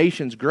before you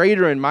nations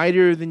greater and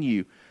mightier than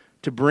you,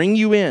 to bring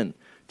you in,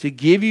 to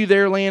give you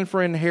their land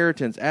for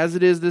inheritance, as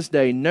it is this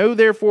day. Know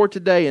therefore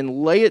today,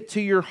 and lay it to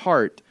your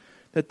heart,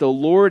 that the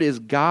Lord is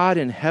God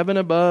in heaven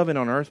above and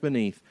on earth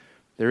beneath.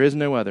 There is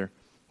no other.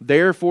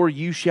 Therefore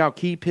you shall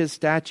keep his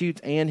statutes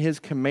and his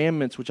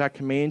commandments, which I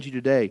command you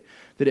today,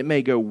 that it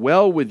may go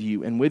well with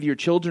you and with your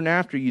children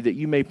after you, that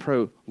you may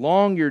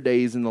prolong your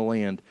days in the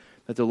land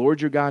that the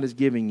Lord your God is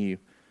giving you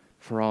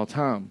for all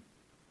time.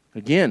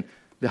 Again,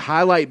 the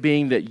highlight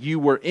being that you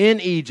were in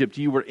Egypt,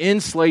 you were in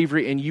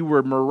slavery, and you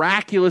were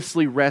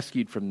miraculously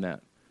rescued from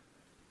that.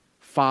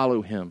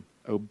 Follow him,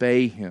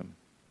 obey him.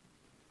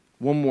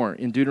 One more,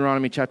 in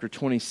Deuteronomy chapter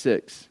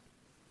 26.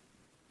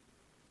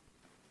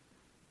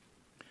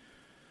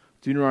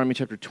 Deuteronomy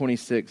chapter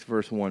 26,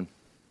 verse 1.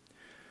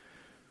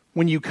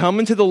 When you come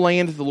into the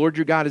land that the Lord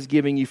your God is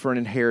giving you for an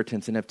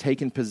inheritance and have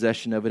taken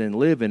possession of it and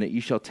live in it, you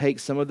shall take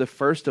some of the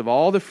first of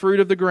all the fruit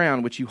of the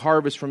ground which you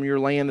harvest from your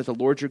land that the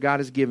Lord your God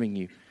is giving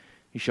you.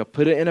 You shall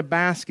put it in a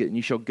basket, and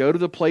you shall go to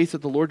the place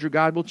that the Lord your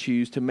God will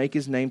choose to make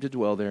his name to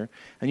dwell there.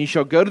 And you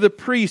shall go to the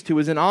priest who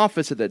was in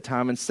office at that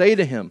time and say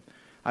to him,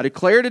 I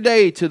declare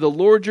today to the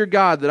Lord your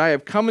God that I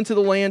have come into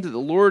the land that the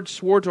Lord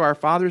swore to our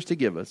fathers to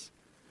give us.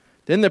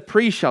 Then the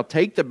priest shall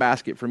take the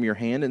basket from your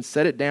hand and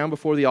set it down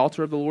before the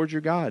altar of the Lord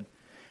your God.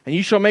 And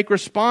you shall make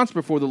response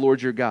before the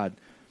Lord your God.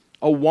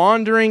 A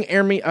wandering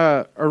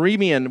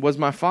Aramean was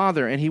my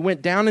father, and he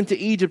went down into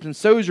Egypt and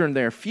sojourned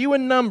there, few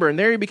in number, and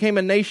there he became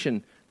a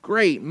nation,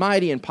 great,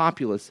 mighty, and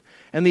populous.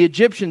 And the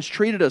Egyptians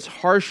treated us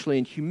harshly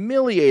and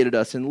humiliated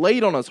us and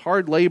laid on us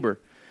hard labor.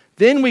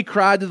 Then we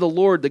cried to the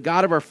Lord, the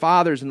God of our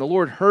fathers, and the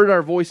Lord heard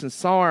our voice and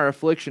saw our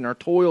affliction, our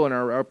toil, and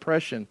our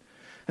oppression.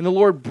 And the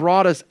Lord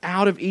brought us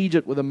out of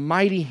Egypt with a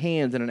mighty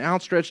hand and an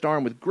outstretched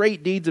arm, with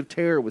great deeds of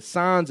terror, with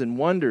signs and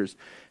wonders.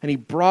 And he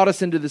brought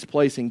us into this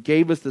place and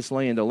gave us this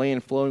land, a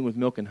land flowing with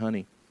milk and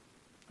honey.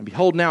 And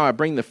behold, now I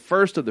bring the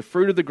first of the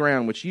fruit of the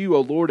ground, which you,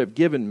 O Lord, have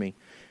given me.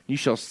 You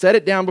shall set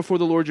it down before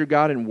the Lord your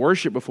God and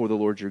worship before the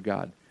Lord your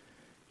God.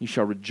 You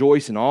shall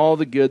rejoice in all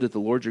the good that the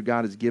Lord your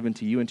God has given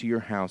to you and to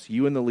your house,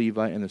 you and the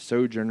Levite and the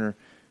sojourner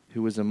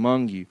who is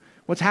among you.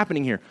 What's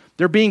happening here?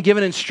 They're being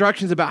given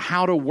instructions about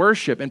how to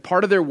worship, and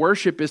part of their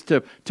worship is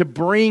to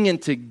bring and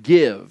to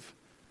give,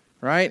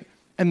 right?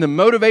 And the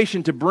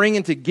motivation to bring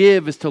and to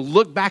give is to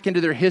look back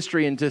into their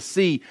history and to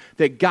see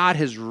that God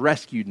has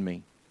rescued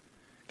me.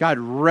 God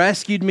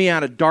rescued me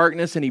out of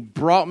darkness, and he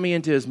brought me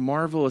into his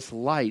marvelous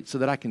light so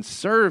that I can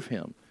serve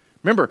him.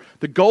 Remember,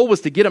 the goal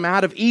was to get them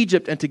out of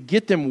Egypt and to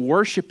get them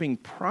worshiping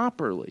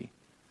properly.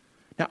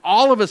 Now,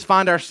 all of us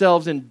find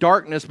ourselves in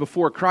darkness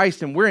before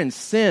Christ, and we're in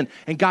sin,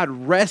 and God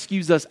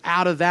rescues us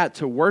out of that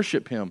to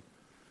worship him.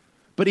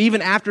 But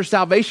even after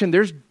salvation,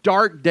 there's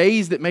dark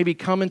days that maybe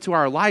come into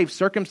our life,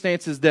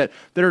 circumstances that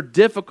are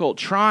difficult,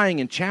 trying,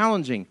 and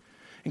challenging.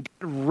 And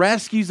God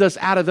rescues us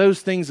out of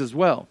those things as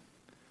well.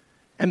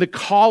 And the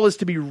call is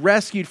to be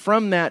rescued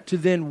from that, to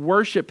then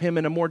worship him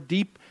in a more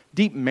deep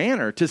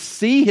manner, to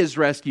see his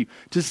rescue,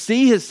 to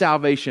see his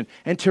salvation,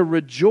 and to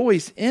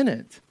rejoice in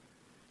it.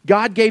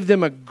 God gave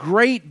them a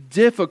great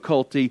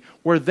difficulty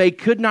where they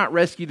could not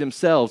rescue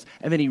themselves,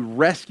 and then he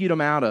rescued them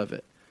out of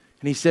it.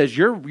 And he says,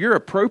 your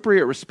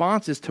appropriate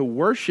response is to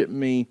worship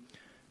me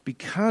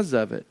because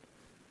of it.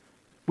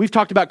 We've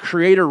talked about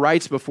creator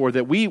rights before,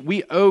 that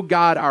we owe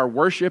God our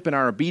worship and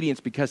our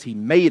obedience because he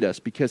made us,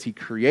 because he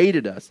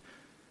created us.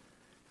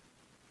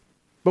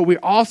 But we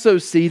also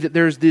see that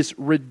there's this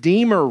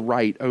redeemer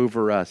right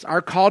over us.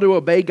 Our call to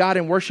obey God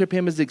and worship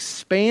him is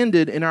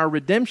expanded in our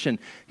redemption.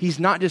 He's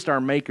not just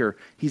our maker,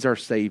 he's our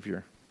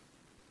savior.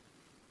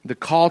 The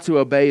call to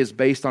obey is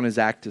based on his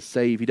act to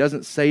save. He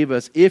doesn't save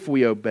us if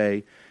we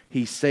obey.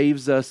 He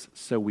saves us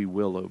so we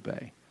will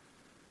obey.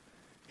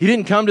 He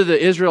didn't come to the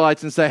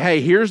Israelites and say,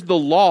 hey, here's the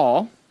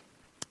law,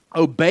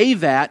 obey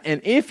that, and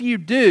if you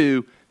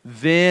do,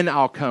 then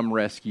I'll come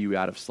rescue you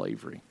out of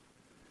slavery.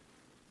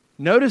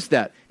 Notice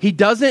that. He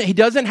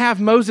doesn't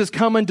have Moses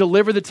come and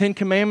deliver the 10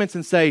 Commandments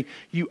and say,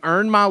 you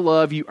earn my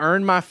love, you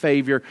earn my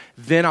favor,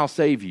 then I'll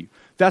save you.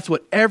 That's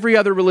what every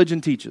other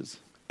religion teaches.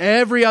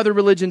 Every other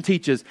religion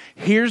teaches,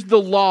 here's the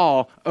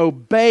law,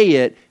 obey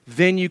it,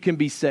 then you can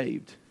be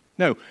saved.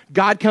 No,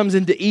 God comes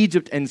into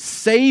Egypt and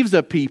saves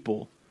a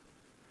people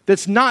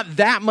that's not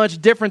that much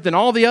different than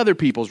all the other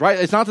peoples, right?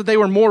 It's not that they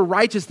were more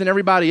righteous than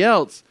everybody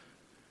else.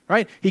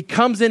 Right? He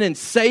comes in and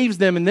saves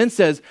them and then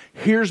says,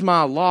 here's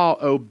my law,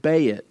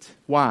 obey it.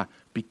 Why?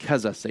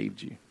 Because I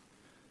saved you.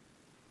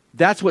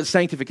 That's what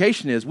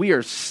sanctification is. We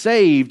are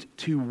saved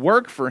to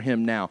work for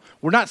him now.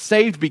 We're not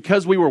saved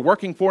because we were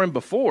working for him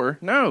before.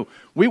 No,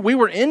 we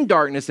were in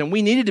darkness and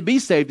we needed to be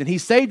saved. And he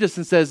saved us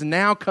and says,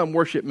 now come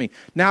worship me.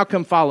 Now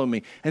come follow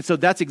me. And so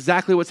that's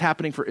exactly what's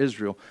happening for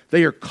Israel.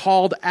 They are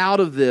called out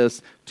of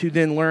this to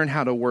then learn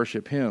how to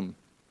worship him.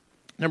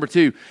 Number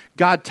 2,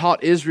 God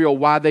taught Israel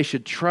why they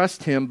should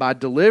trust him by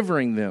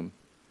delivering them.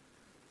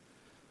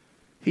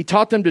 He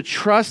taught them to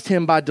trust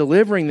him by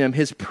delivering them.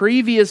 His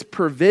previous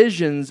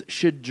provisions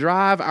should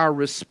drive our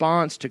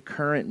response to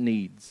current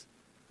needs.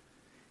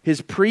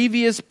 His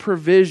previous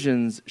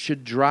provisions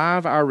should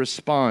drive our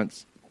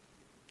response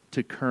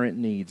to current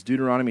needs.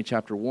 Deuteronomy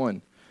chapter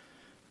 1,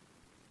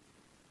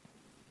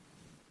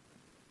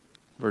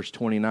 verse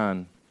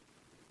 29.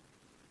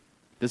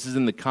 This is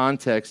in the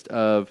context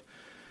of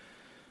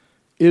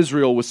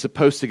Israel was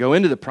supposed to go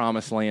into the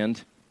promised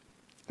land,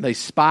 they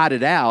spied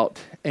it out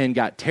and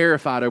got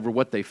terrified over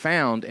what they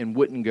found and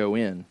wouldn't go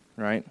in,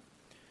 right?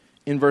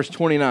 In verse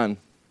 29,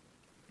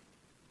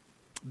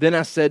 then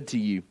I said to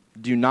you,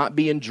 do not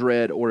be in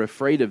dread or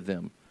afraid of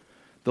them.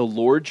 The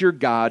Lord your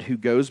God who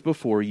goes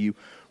before you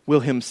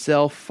will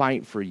himself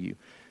fight for you,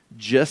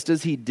 just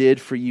as he did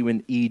for you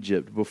in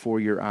Egypt before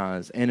your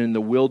eyes, and in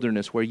the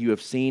wilderness where you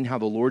have seen how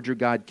the Lord your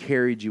God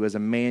carried you as a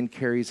man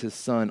carries his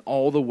son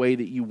all the way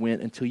that you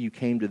went until you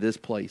came to this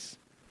place.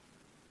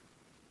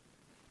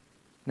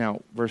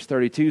 Now, verse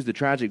 32 is the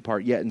tragic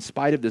part. Yet in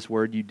spite of this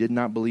word, you did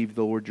not believe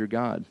the Lord your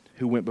God,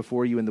 who went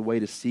before you in the way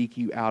to seek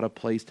you out a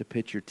place to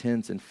pitch your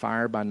tents, in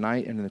fire by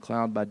night and in the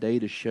cloud by day,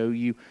 to show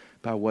you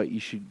by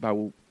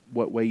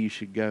what way you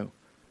should go.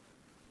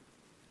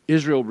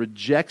 Israel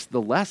rejects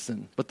the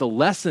lesson, but the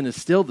lesson is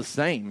still the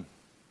same.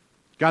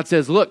 God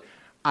says, look,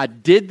 I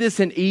did this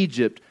in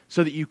Egypt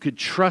so that you could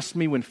trust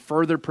me when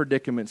further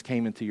predicaments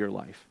came into your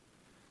life.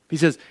 He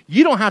says,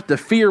 you don't have to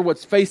fear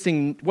what's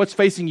facing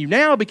you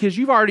now, because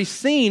you've already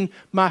seen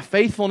my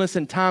faithfulness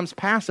in times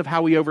past of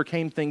how we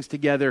overcame things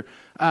together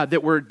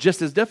that were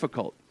just as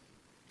difficult.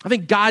 I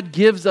think God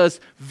gives us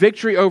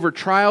victory over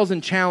trials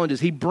and challenges.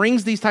 He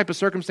brings these type of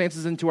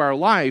circumstances into our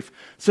life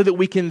so that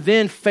we can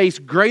then face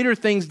greater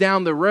things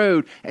down the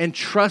road and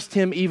trust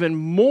him even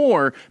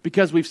more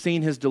because we've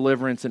seen his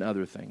deliverance in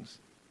other things.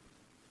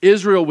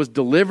 Israel was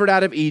delivered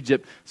out of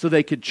Egypt so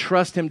they could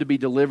trust him to be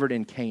delivered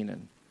in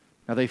Canaan.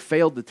 Now, they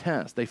failed the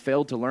test. They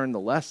failed to learn the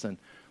lesson.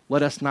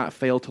 Let us not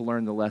fail to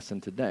learn the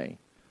lesson today.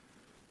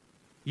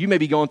 You may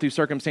be going through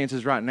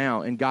circumstances right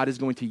now, and God is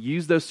going to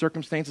use those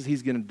circumstances.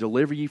 He's going to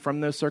deliver you from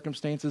those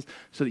circumstances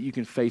so that you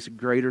can face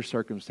greater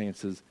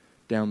circumstances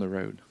down the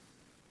road.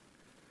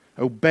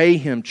 Obey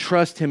him,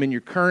 trust him in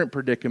your current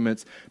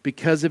predicaments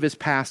because of his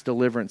past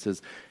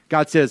deliverances.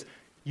 God says,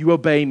 you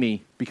obey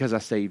me because I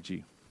saved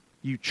you.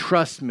 You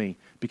trust me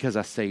because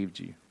I saved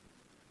you.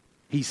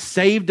 He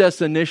saved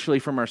us initially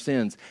from our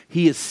sins.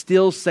 He is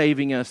still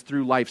saving us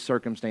through life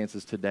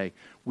circumstances today.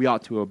 We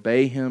ought to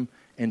obey him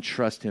and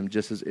trust him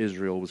just as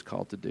Israel was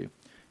called to do.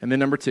 And then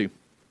number 2,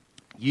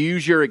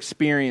 use your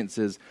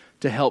experiences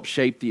to help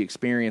shape the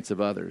experience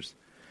of others.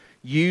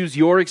 Use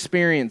your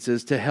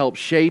experiences to help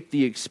shape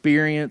the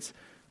experience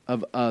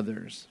of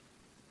others.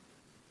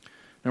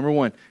 Number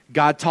 1,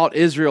 God taught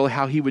Israel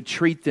how he would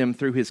treat them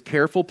through his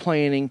careful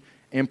planning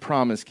and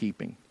promise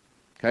keeping.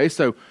 Okay,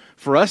 so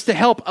for us to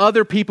help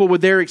other people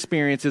with their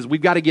experiences,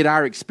 we've got to get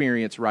our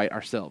experience right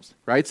ourselves,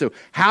 right? So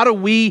how do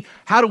we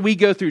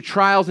go through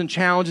trials and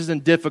challenges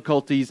and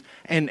difficulties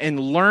and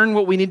learn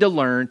what we need to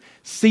learn,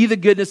 see the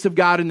goodness of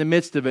God in the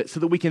midst of it so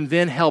that we can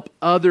then help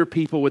other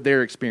people with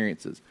their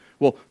experiences?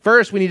 Well,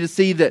 first we need to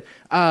see that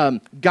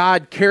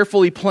God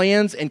carefully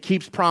plans and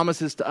keeps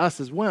promises to us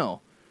as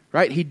well.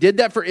 Right? He did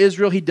that for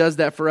Israel. He does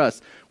that for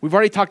us. We've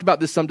already talked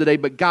about this some today,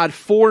 but God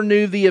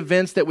foreknew the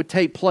events that would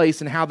take place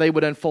and how they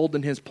would unfold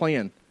in his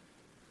plan.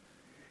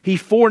 He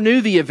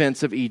foreknew the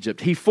events of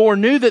Egypt. He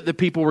foreknew that the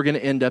people were going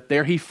to end up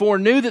there. He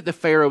foreknew that the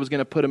Pharaoh was going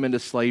to put them into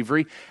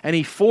slavery, and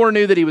he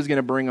foreknew that he was going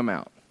to bring them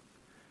out.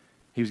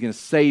 He was going to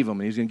save them,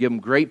 and he was going to give them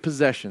great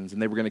possessions, and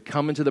they were going to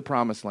come into the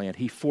promised land.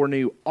 He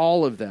foreknew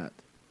all of that.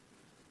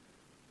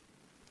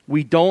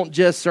 We don't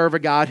just serve a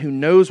God who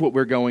knows what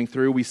we're going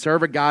through. We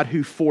serve a God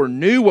who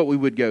foreknew what we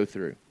would go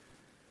through.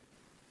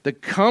 The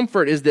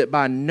comfort is that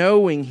by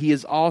knowing, he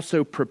is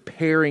also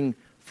preparing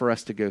for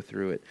us to go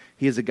through it.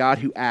 He is a God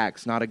who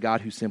acts, not a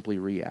God who simply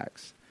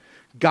reacts.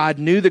 God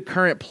knew the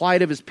current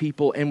plight of his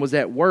people and was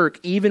at work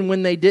even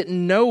when they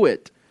didn't know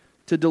it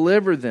to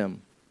deliver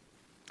them.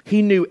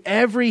 He knew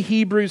every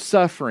Hebrew's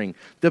suffering,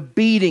 the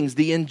beatings,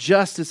 the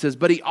injustices,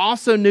 but he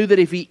also knew that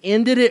if he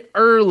ended it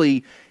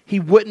early, he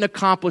wouldn't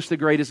accomplish the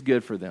greatest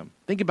good for them.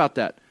 Think about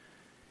that.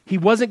 He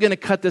wasn't going to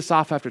cut this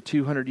off after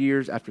 200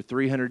 years, after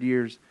 300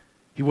 years.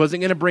 He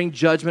wasn't going to bring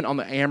judgment on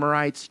the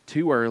Amorites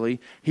too early.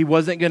 He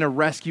wasn't going to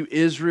rescue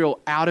Israel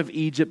out of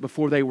Egypt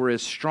before they were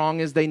as strong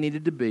as they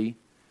needed to be.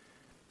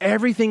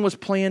 Everything was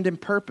planned and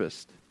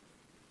purposed.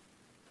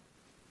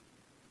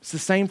 It's the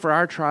same for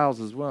our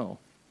trials as well.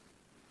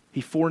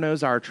 He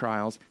foreknows our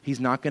trials. He's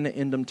not going to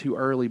end them too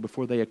early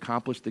before they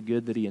accomplish the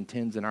good that he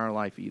intends in our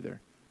life either.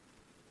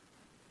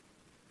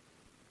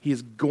 He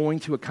is going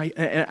to,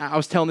 and I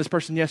was telling this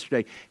person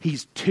yesterday,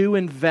 he's too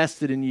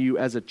invested in you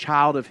as a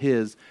child of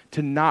his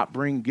to not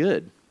bring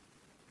good.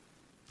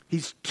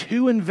 He's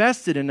too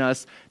invested in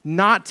us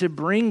not to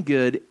bring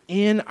good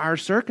in our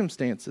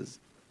circumstances.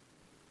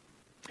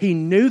 He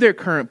knew their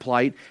current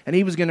plight, and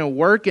he was going to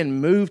work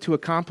and move to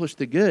accomplish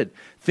the good.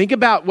 Think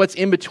about what's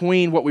in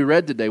between what we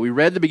read today. We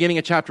read the beginning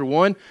of chapter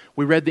 1.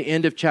 We read the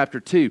end of chapter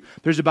 2.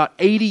 There's about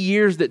 80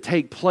 years that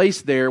take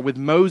place there with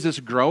Moses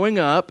growing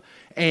up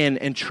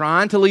and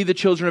trying to lead the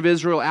children of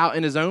Israel out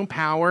in his own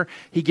power.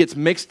 He gets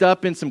mixed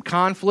up in some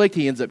conflict.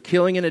 He ends up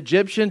killing an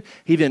Egyptian.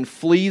 He then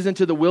flees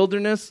into the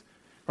wilderness.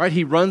 Right?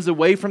 He runs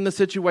away from the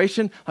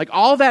situation. Like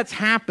all that's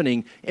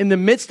happening in the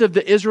midst of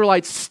the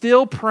Israelites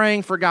still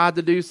praying for God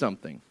to do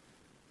something.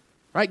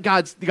 Right?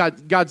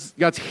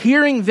 God's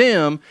hearing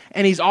them,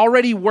 and he's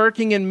already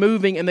working and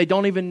moving, and they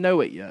don't even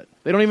know it yet.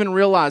 They don't even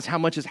realize how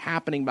much is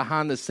happening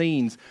behind the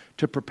scenes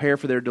to prepare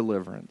for their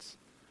deliverance.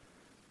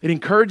 It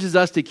encourages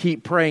us to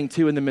keep praying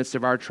too in the midst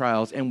of our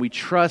trials, and we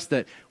trust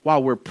that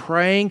while we're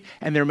praying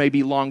and there may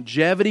be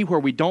longevity where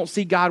we don't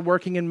see God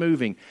working and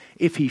moving,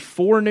 if he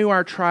foreknew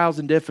our trials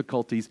and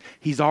difficulties,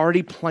 he's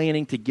already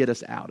planning to get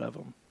us out of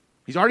them.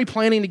 He's already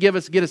planning to get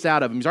us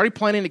out of them. He's already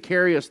planning to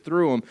carry us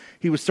through them.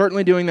 He was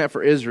certainly doing that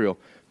for Israel.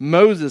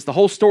 Moses, the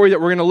whole story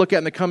that we're going to look at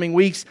in the coming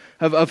weeks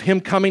of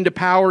him coming to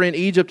power in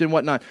Egypt and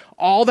whatnot,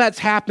 all that's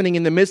happening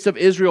in the midst of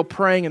Israel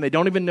praying, and they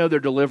don't even know their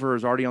deliverer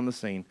is already on the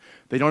scene.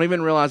 They don't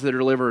even realize their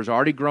deliverer is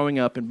already growing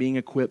up and being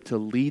equipped to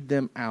lead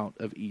them out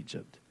of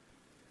Egypt.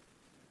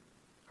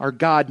 Our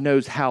God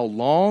knows how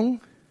long,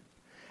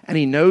 and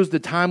he knows the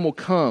time will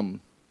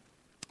come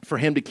for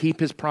him to keep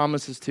his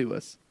promises to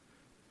us.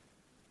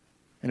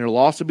 And it'll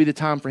also be the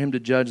time for him to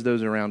judge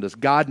those around us.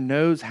 God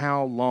knows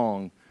how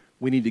long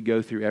we need to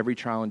go through every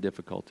trial and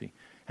difficulty.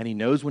 And he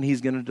knows when he's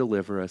going to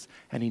deliver us,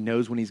 and he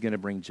knows when he's going to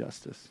bring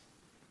justice,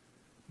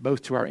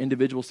 both to our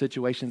individual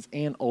situations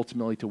and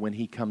ultimately to when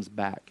he comes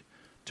back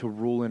to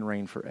rule and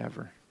reign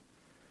forever.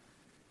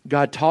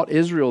 God taught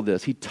Israel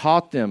this. He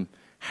taught them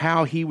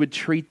how he would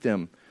treat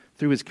them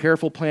through his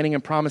careful planning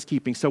and promise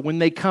keeping. So when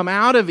they come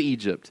out of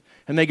Egypt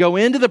and they go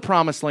into the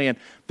promised land,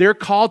 they're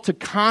called to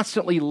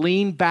constantly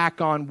lean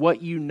back on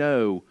what you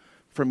know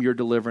from your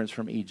deliverance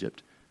from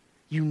Egypt.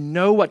 You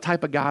know what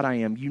type of God I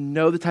am. You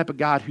know the type of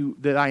God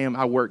that I am.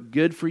 I work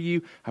good for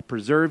you. I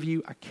preserve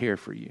you. I care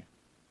for you.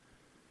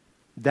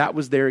 That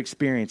was their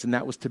experience, and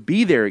that was to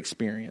be their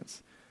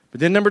experience. But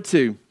then number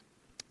 2,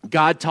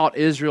 God taught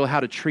Israel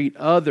how to treat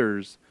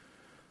others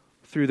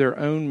through their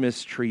own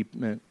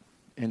mistreatment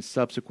and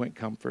subsequent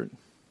comfort.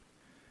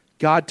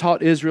 God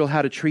taught Israel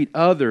how to treat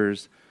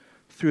others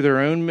through their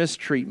own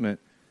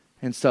mistreatment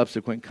and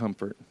subsequent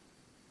comfort.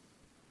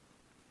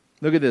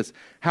 Look at this.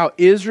 How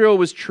Israel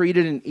was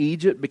treated in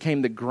Egypt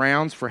became the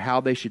grounds for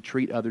how they should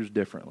treat others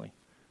differently. I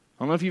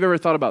don't know if you've ever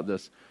thought about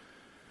this.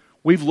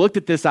 We've looked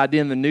at this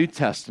idea in the New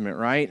Testament,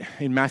 right?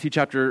 In Matthew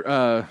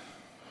chapter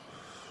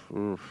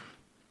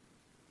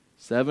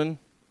 7.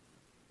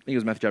 I think it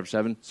was Matthew chapter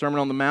 7. Sermon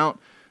on the Mount,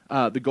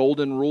 the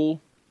golden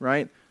rule,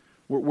 right?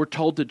 We're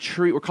called to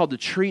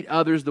treat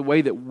others the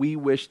way that we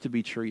wish to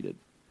be treated.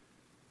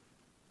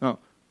 Now,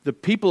 the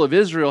people of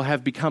Israel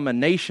have become a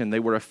nation. They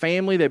were a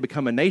family. They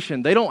become a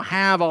nation. They don't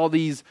have all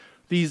these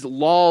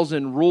laws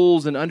and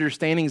rules and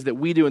understandings that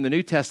we do in the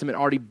New Testament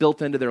already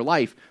built into their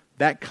life.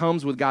 That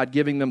comes with God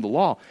giving them the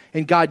law.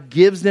 And God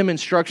gives them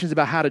instructions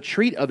about how to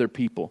treat other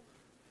people.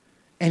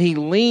 And he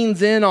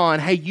leans in on,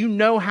 hey, you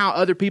know how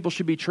other people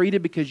should be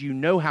treated because you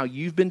know how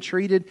you've been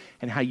treated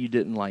and how you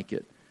didn't like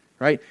it.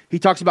 Right? He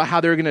talks about how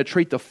they're going to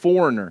treat the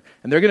foreigner.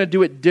 And they're going to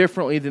do it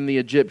differently than the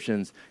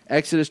Egyptians.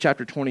 Exodus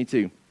chapter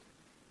 22.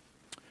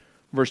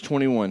 Verse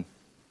 21,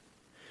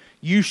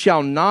 you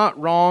shall not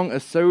wrong a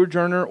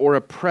sojourner or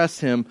oppress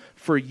him,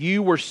 for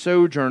you were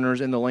sojourners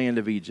in the land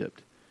of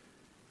Egypt.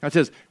 Now it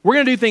says, we're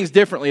going to do things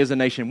differently as a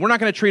nation. We're not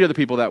going to treat other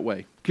people that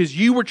way because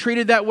you were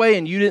treated that way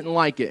and you didn't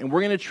like it. And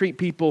we're going to treat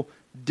people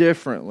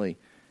differently.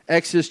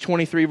 Exodus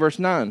 23, verse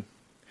 9.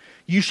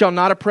 You shall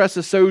not oppress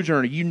a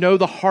sojourner. You know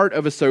the heart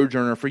of a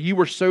sojourner, for you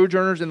were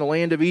sojourners in the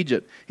land of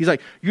Egypt. He's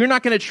like, you're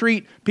not going to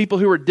treat people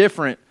who are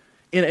different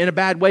in a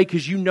bad way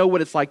because you know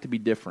what it's like to be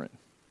different.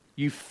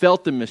 You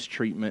felt the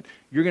mistreatment.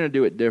 You're going to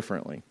do it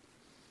differently.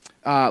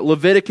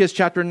 Leviticus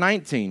chapter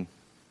 19.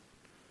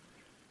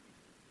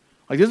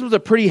 This was a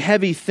pretty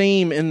heavy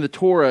theme in the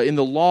Torah, in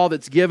the law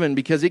that's given,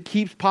 because it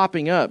keeps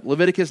popping up.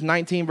 Leviticus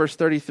 19, verse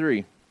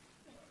 33.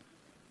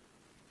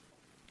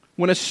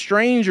 When a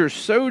stranger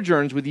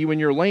sojourns with you in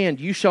your land,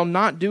 you shall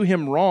not do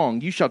him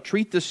wrong. You shall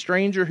treat the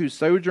stranger who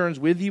sojourns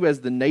with you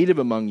as the native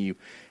among you,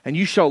 and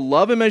you shall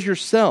love him as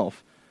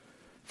yourself.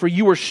 For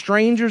you were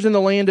strangers in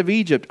the land of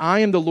Egypt.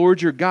 I am the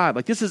Lord your God.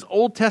 This is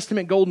Old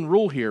Testament golden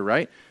rule here,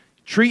 right?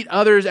 Treat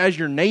others as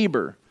your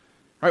neighbor.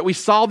 Right? We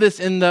saw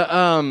this in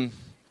the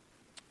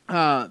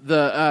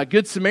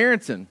Good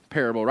Samaritan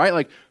parable,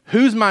 right?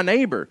 Who's my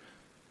neighbor?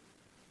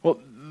 Well,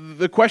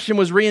 the question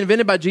was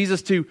reinvented by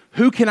Jesus to,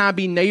 who can I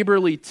be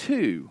neighborly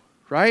to?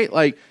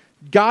 Right?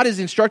 God is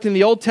instructing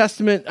the Old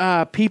Testament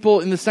people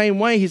in the same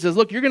way. He says,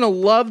 look, you're going to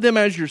love them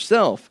as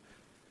yourself.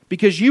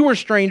 Because you were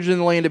strangers in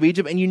the land of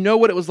Egypt and you know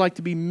what it was like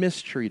to be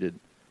mistreated.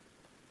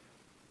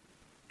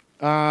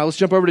 Let's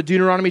jump over to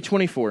Deuteronomy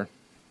 24.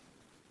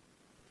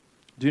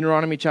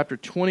 Deuteronomy chapter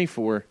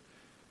 24,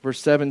 verse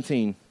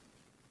 17.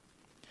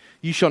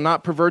 You shall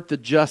not pervert the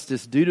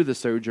justice due to the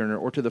sojourner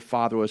or to the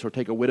fatherless or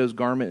take a widow's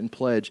garment in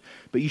pledge,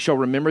 but you shall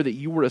remember that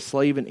you were a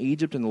slave in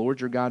Egypt and the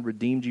Lord your God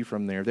redeemed you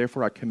from there.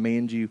 Therefore I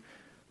command you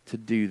to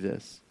do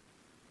this.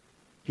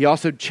 He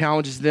also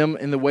challenges them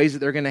in the ways that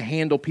they're going to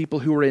handle people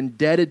who are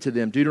indebted to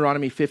them.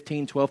 Deuteronomy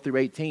 15, 12 through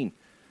 18.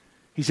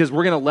 He says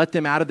we're going to let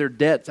them out of their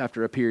debts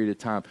after a period of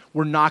time.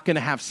 We're not going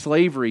to have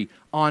slavery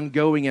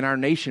ongoing in our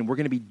nation. We're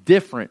going to be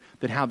different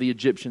than how the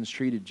Egyptians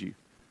treated you.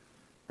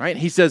 Right?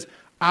 He says,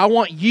 I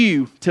want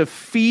you to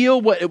feel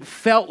what it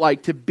felt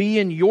like to be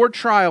in your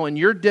trial and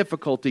your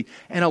difficulty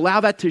and allow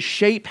that to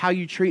shape how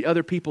you treat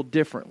other people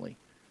differently.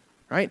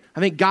 Right? I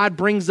think God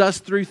brings us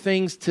through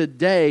things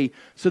today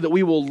so that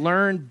we will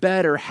learn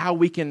better how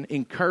we can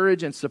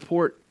encourage and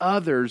support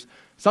others,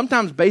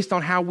 sometimes based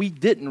on how we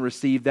didn't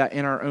receive that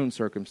in our own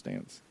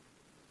circumstance.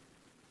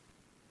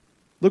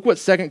 Look what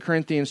 2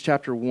 Corinthians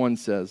chapter 1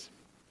 says.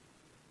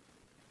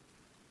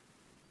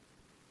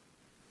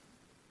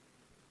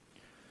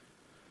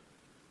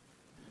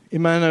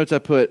 In my notes I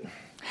put,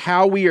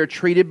 how we are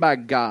treated by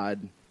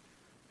God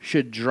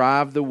should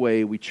drive the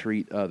way we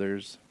treat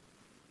others.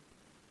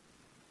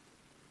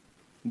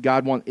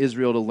 God wants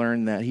Israel to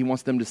learn that. He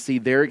wants them to see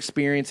their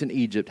experience in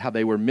Egypt, how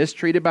they were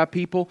mistreated by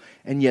people,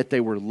 and yet they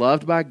were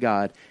loved by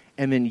God,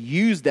 and then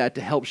use that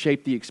to help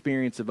shape the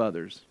experience of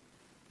others.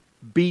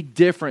 Be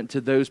different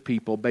to those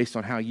people based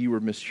on how you were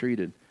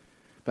mistreated.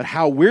 But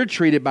how we're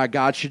treated by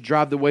God should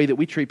drive the way that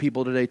we treat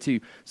people today too.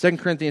 2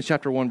 Corinthians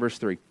chapter 1, verse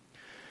 3.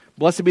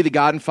 Blessed be the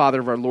God and Father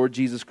of our Lord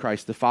Jesus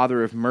Christ, the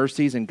Father of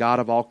mercies and God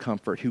of all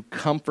comfort, who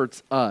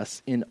comforts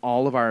us in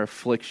all of our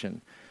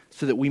affliction,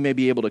 so that we may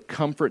be able to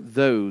comfort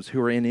those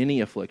who are in any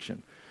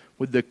affliction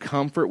with the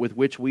comfort with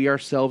which we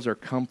ourselves are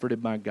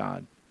comforted by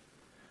God.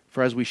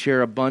 For as we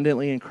share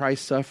abundantly in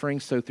Christ's suffering,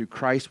 so through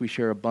Christ we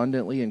share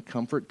abundantly in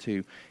comfort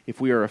too. If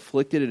we are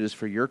afflicted, it is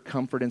for your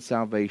comfort and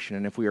salvation.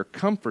 And if we are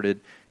comforted,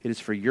 it is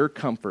for your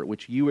comfort,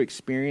 which you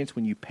experience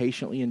when you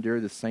patiently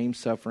endure the same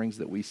sufferings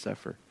that we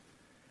suffer.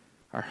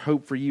 Our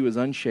hope for you is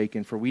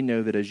unshaken, for we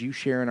know that as you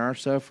share in our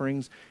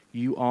sufferings,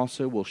 you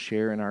also will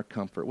share in our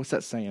comfort. What's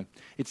that saying?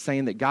 It's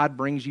saying that God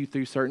brings you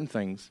through certain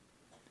things,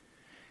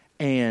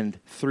 and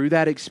through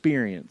that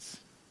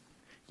experience,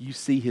 you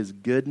see His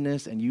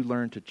goodness, and you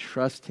learn to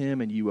trust Him,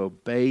 and you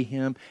obey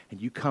Him, and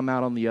you come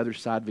out on the other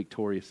side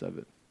victorious of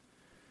it.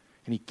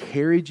 And He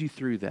carried you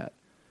through that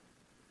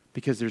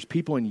because there's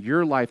people in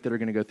your life that are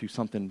going to go through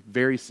something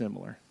very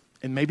similar.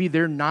 And maybe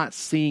they're not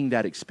seeing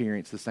that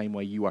experience the same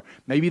way you are.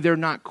 Maybe they're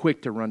not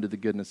quick to run to the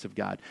goodness of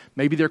God.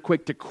 Maybe they're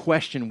quick to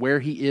question where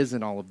He is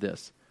in all of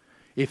this.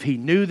 If He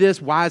knew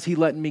this, why is He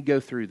letting me go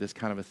through this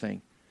kind of a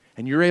thing?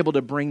 And you're able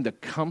to bring the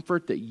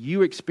comfort that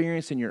you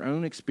experience in your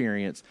own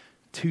experience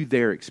to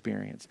their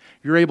experience.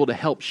 You're able to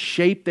help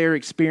shape their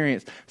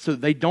experience so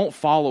that they don't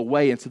fall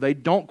away and so they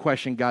don't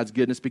question God's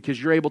goodness, because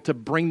you're able to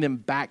bring them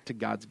back to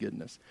God's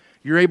goodness.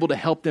 You're able to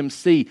help them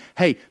see,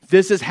 hey,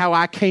 this is how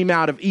I came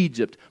out of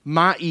Egypt,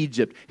 my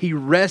Egypt. He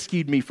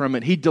rescued me from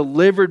it. He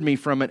delivered me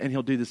from it, and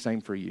He'll do the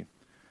same for you.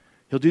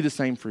 He'll do the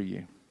same for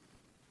you.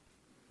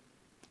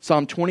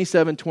 Psalm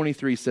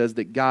 27:23 says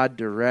that God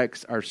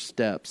directs our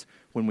steps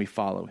when we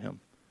follow Him.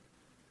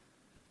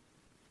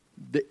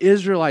 The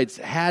Israelites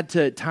had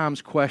to at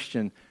times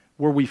question,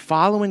 were we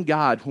following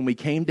God when we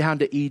came down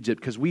to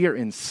Egypt? Because we are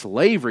in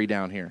slavery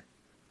down here.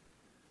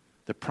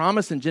 The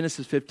promise in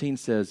Genesis 15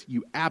 says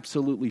you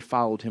absolutely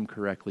followed Him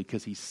correctly,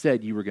 because He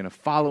said you were going to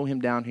follow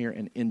Him down here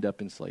and end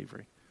up in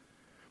slavery.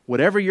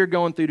 Whatever you're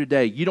going through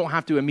today, you don't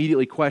have to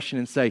immediately question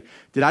and say,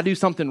 did I do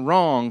something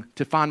wrong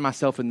to find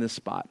myself in this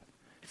spot?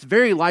 It's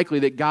very likely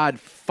that God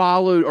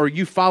followed, or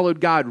you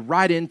followed God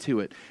right into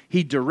it.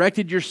 He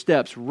directed your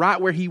steps right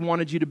where He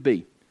wanted you to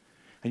be.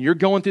 And you're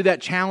going through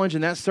that challenge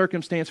and that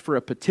circumstance for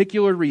a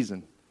particular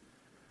reason,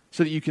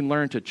 so that you can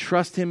learn to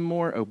trust Him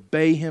more,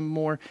 obey Him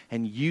more,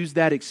 and use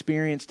that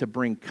experience to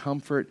bring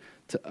comfort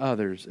to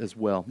others as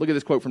well. Look at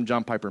this quote from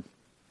John Piper.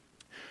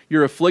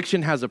 Your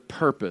affliction has a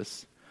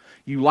purpose.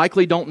 You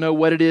likely don't know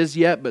what it is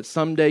yet, but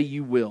someday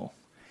you will.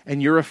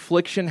 And your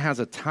affliction has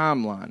a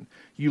timeline.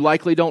 You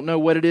likely don't know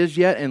what it is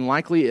yet, and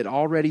likely it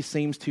already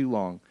seems too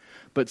long.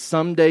 But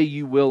someday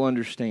you will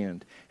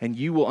understand. And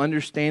you will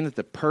understand that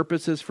the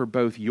purposes for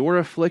both your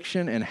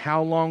affliction and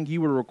how long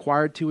you were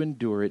required to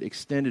endure it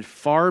extended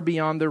far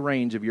beyond the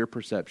range of your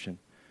perception.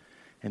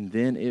 And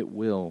then it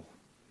will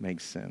make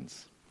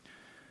sense.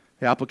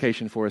 The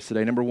application for us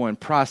today. Number 1,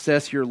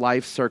 process your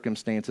life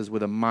circumstances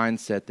with a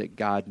mindset that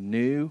God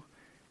knew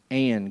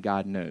and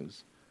God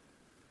knows.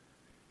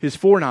 His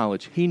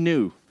foreknowledge, He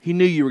knew. He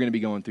knew you were going to be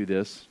going through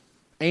this.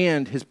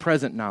 And His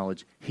present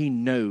knowledge, He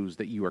knows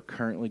that you are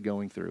currently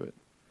going through it.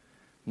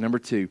 Number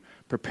 2,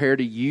 prepare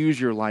to use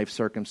your life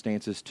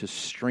circumstances to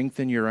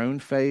strengthen your own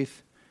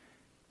faith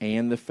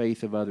and the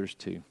faith of others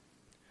too.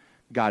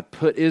 God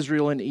put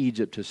Israel in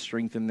Egypt to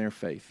strengthen their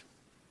faith.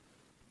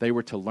 They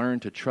were to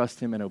learn to trust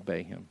Him and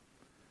obey Him.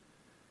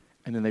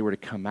 And then they were to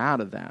come out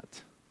of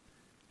that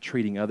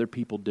treating other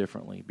people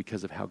differently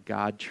because of how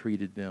God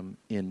treated them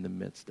in the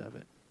midst of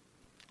it.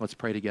 Let's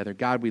pray together.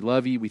 God, we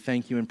love You. We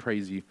thank You and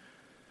praise You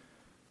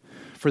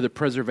for the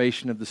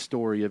preservation of the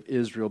story of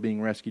Israel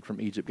being rescued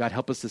from Egypt. God,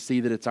 help us to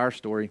see that it's our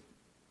story,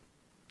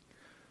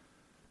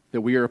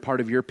 that we are a part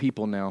of Your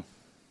people now,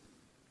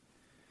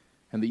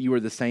 and that You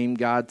are the same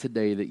God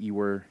today that You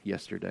were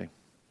yesterday.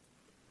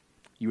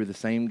 You are the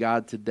same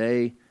God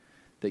today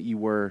that You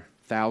were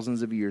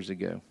thousands of years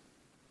ago.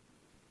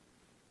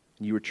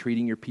 You are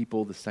treating Your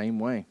people the same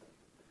way.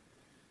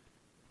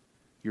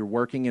 You're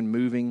working and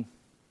moving.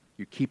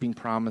 You're keeping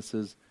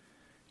promises.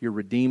 You're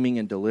redeeming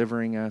and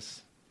delivering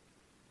us.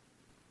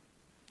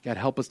 God,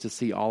 help us to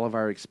see all of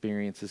our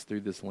experiences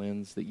through this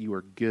lens, that you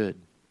are good,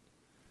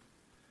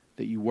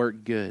 that you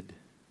work good,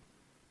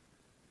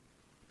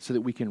 so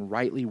that we can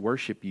rightly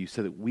worship you,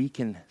 so that we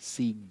can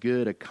see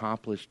good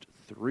accomplished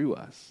through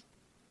us.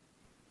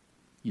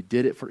 You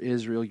did it for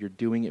Israel. You're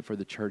doing it for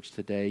the church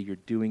today. You're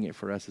doing it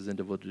for us as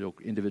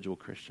individual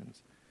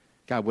Christians.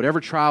 God,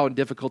 whatever trial and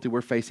difficulty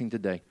we're facing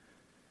today,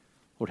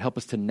 Lord, help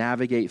us to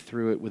navigate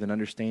through it with an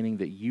understanding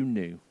that you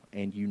knew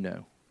and you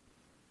know.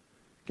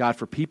 God,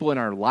 for people in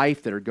our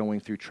life that are going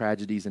through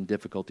tragedies and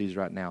difficulties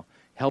right now,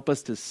 help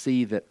us to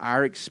see that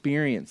our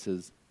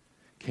experiences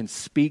can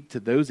speak to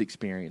those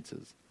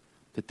experiences,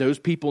 that those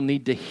people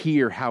need to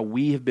hear how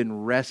we have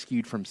been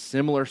rescued from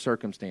similar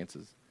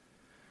circumstances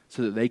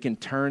so that they can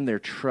turn their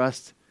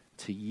trust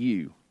to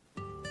you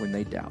when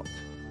they doubt.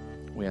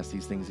 We ask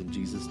these things in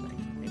Jesus' name.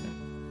 Amen.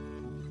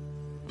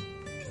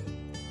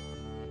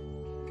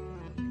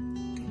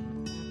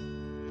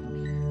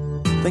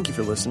 Thank you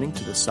for listening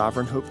to the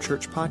Sovereign Hope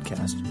Church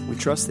podcast. We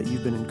trust that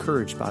you've been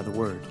encouraged by the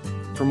word.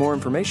 For more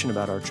information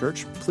about our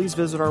church, please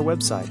visit our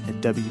website at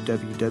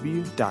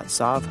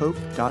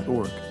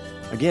www.sovhope.org.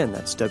 Again,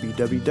 that's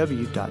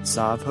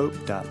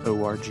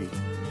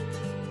www.sovhope.org.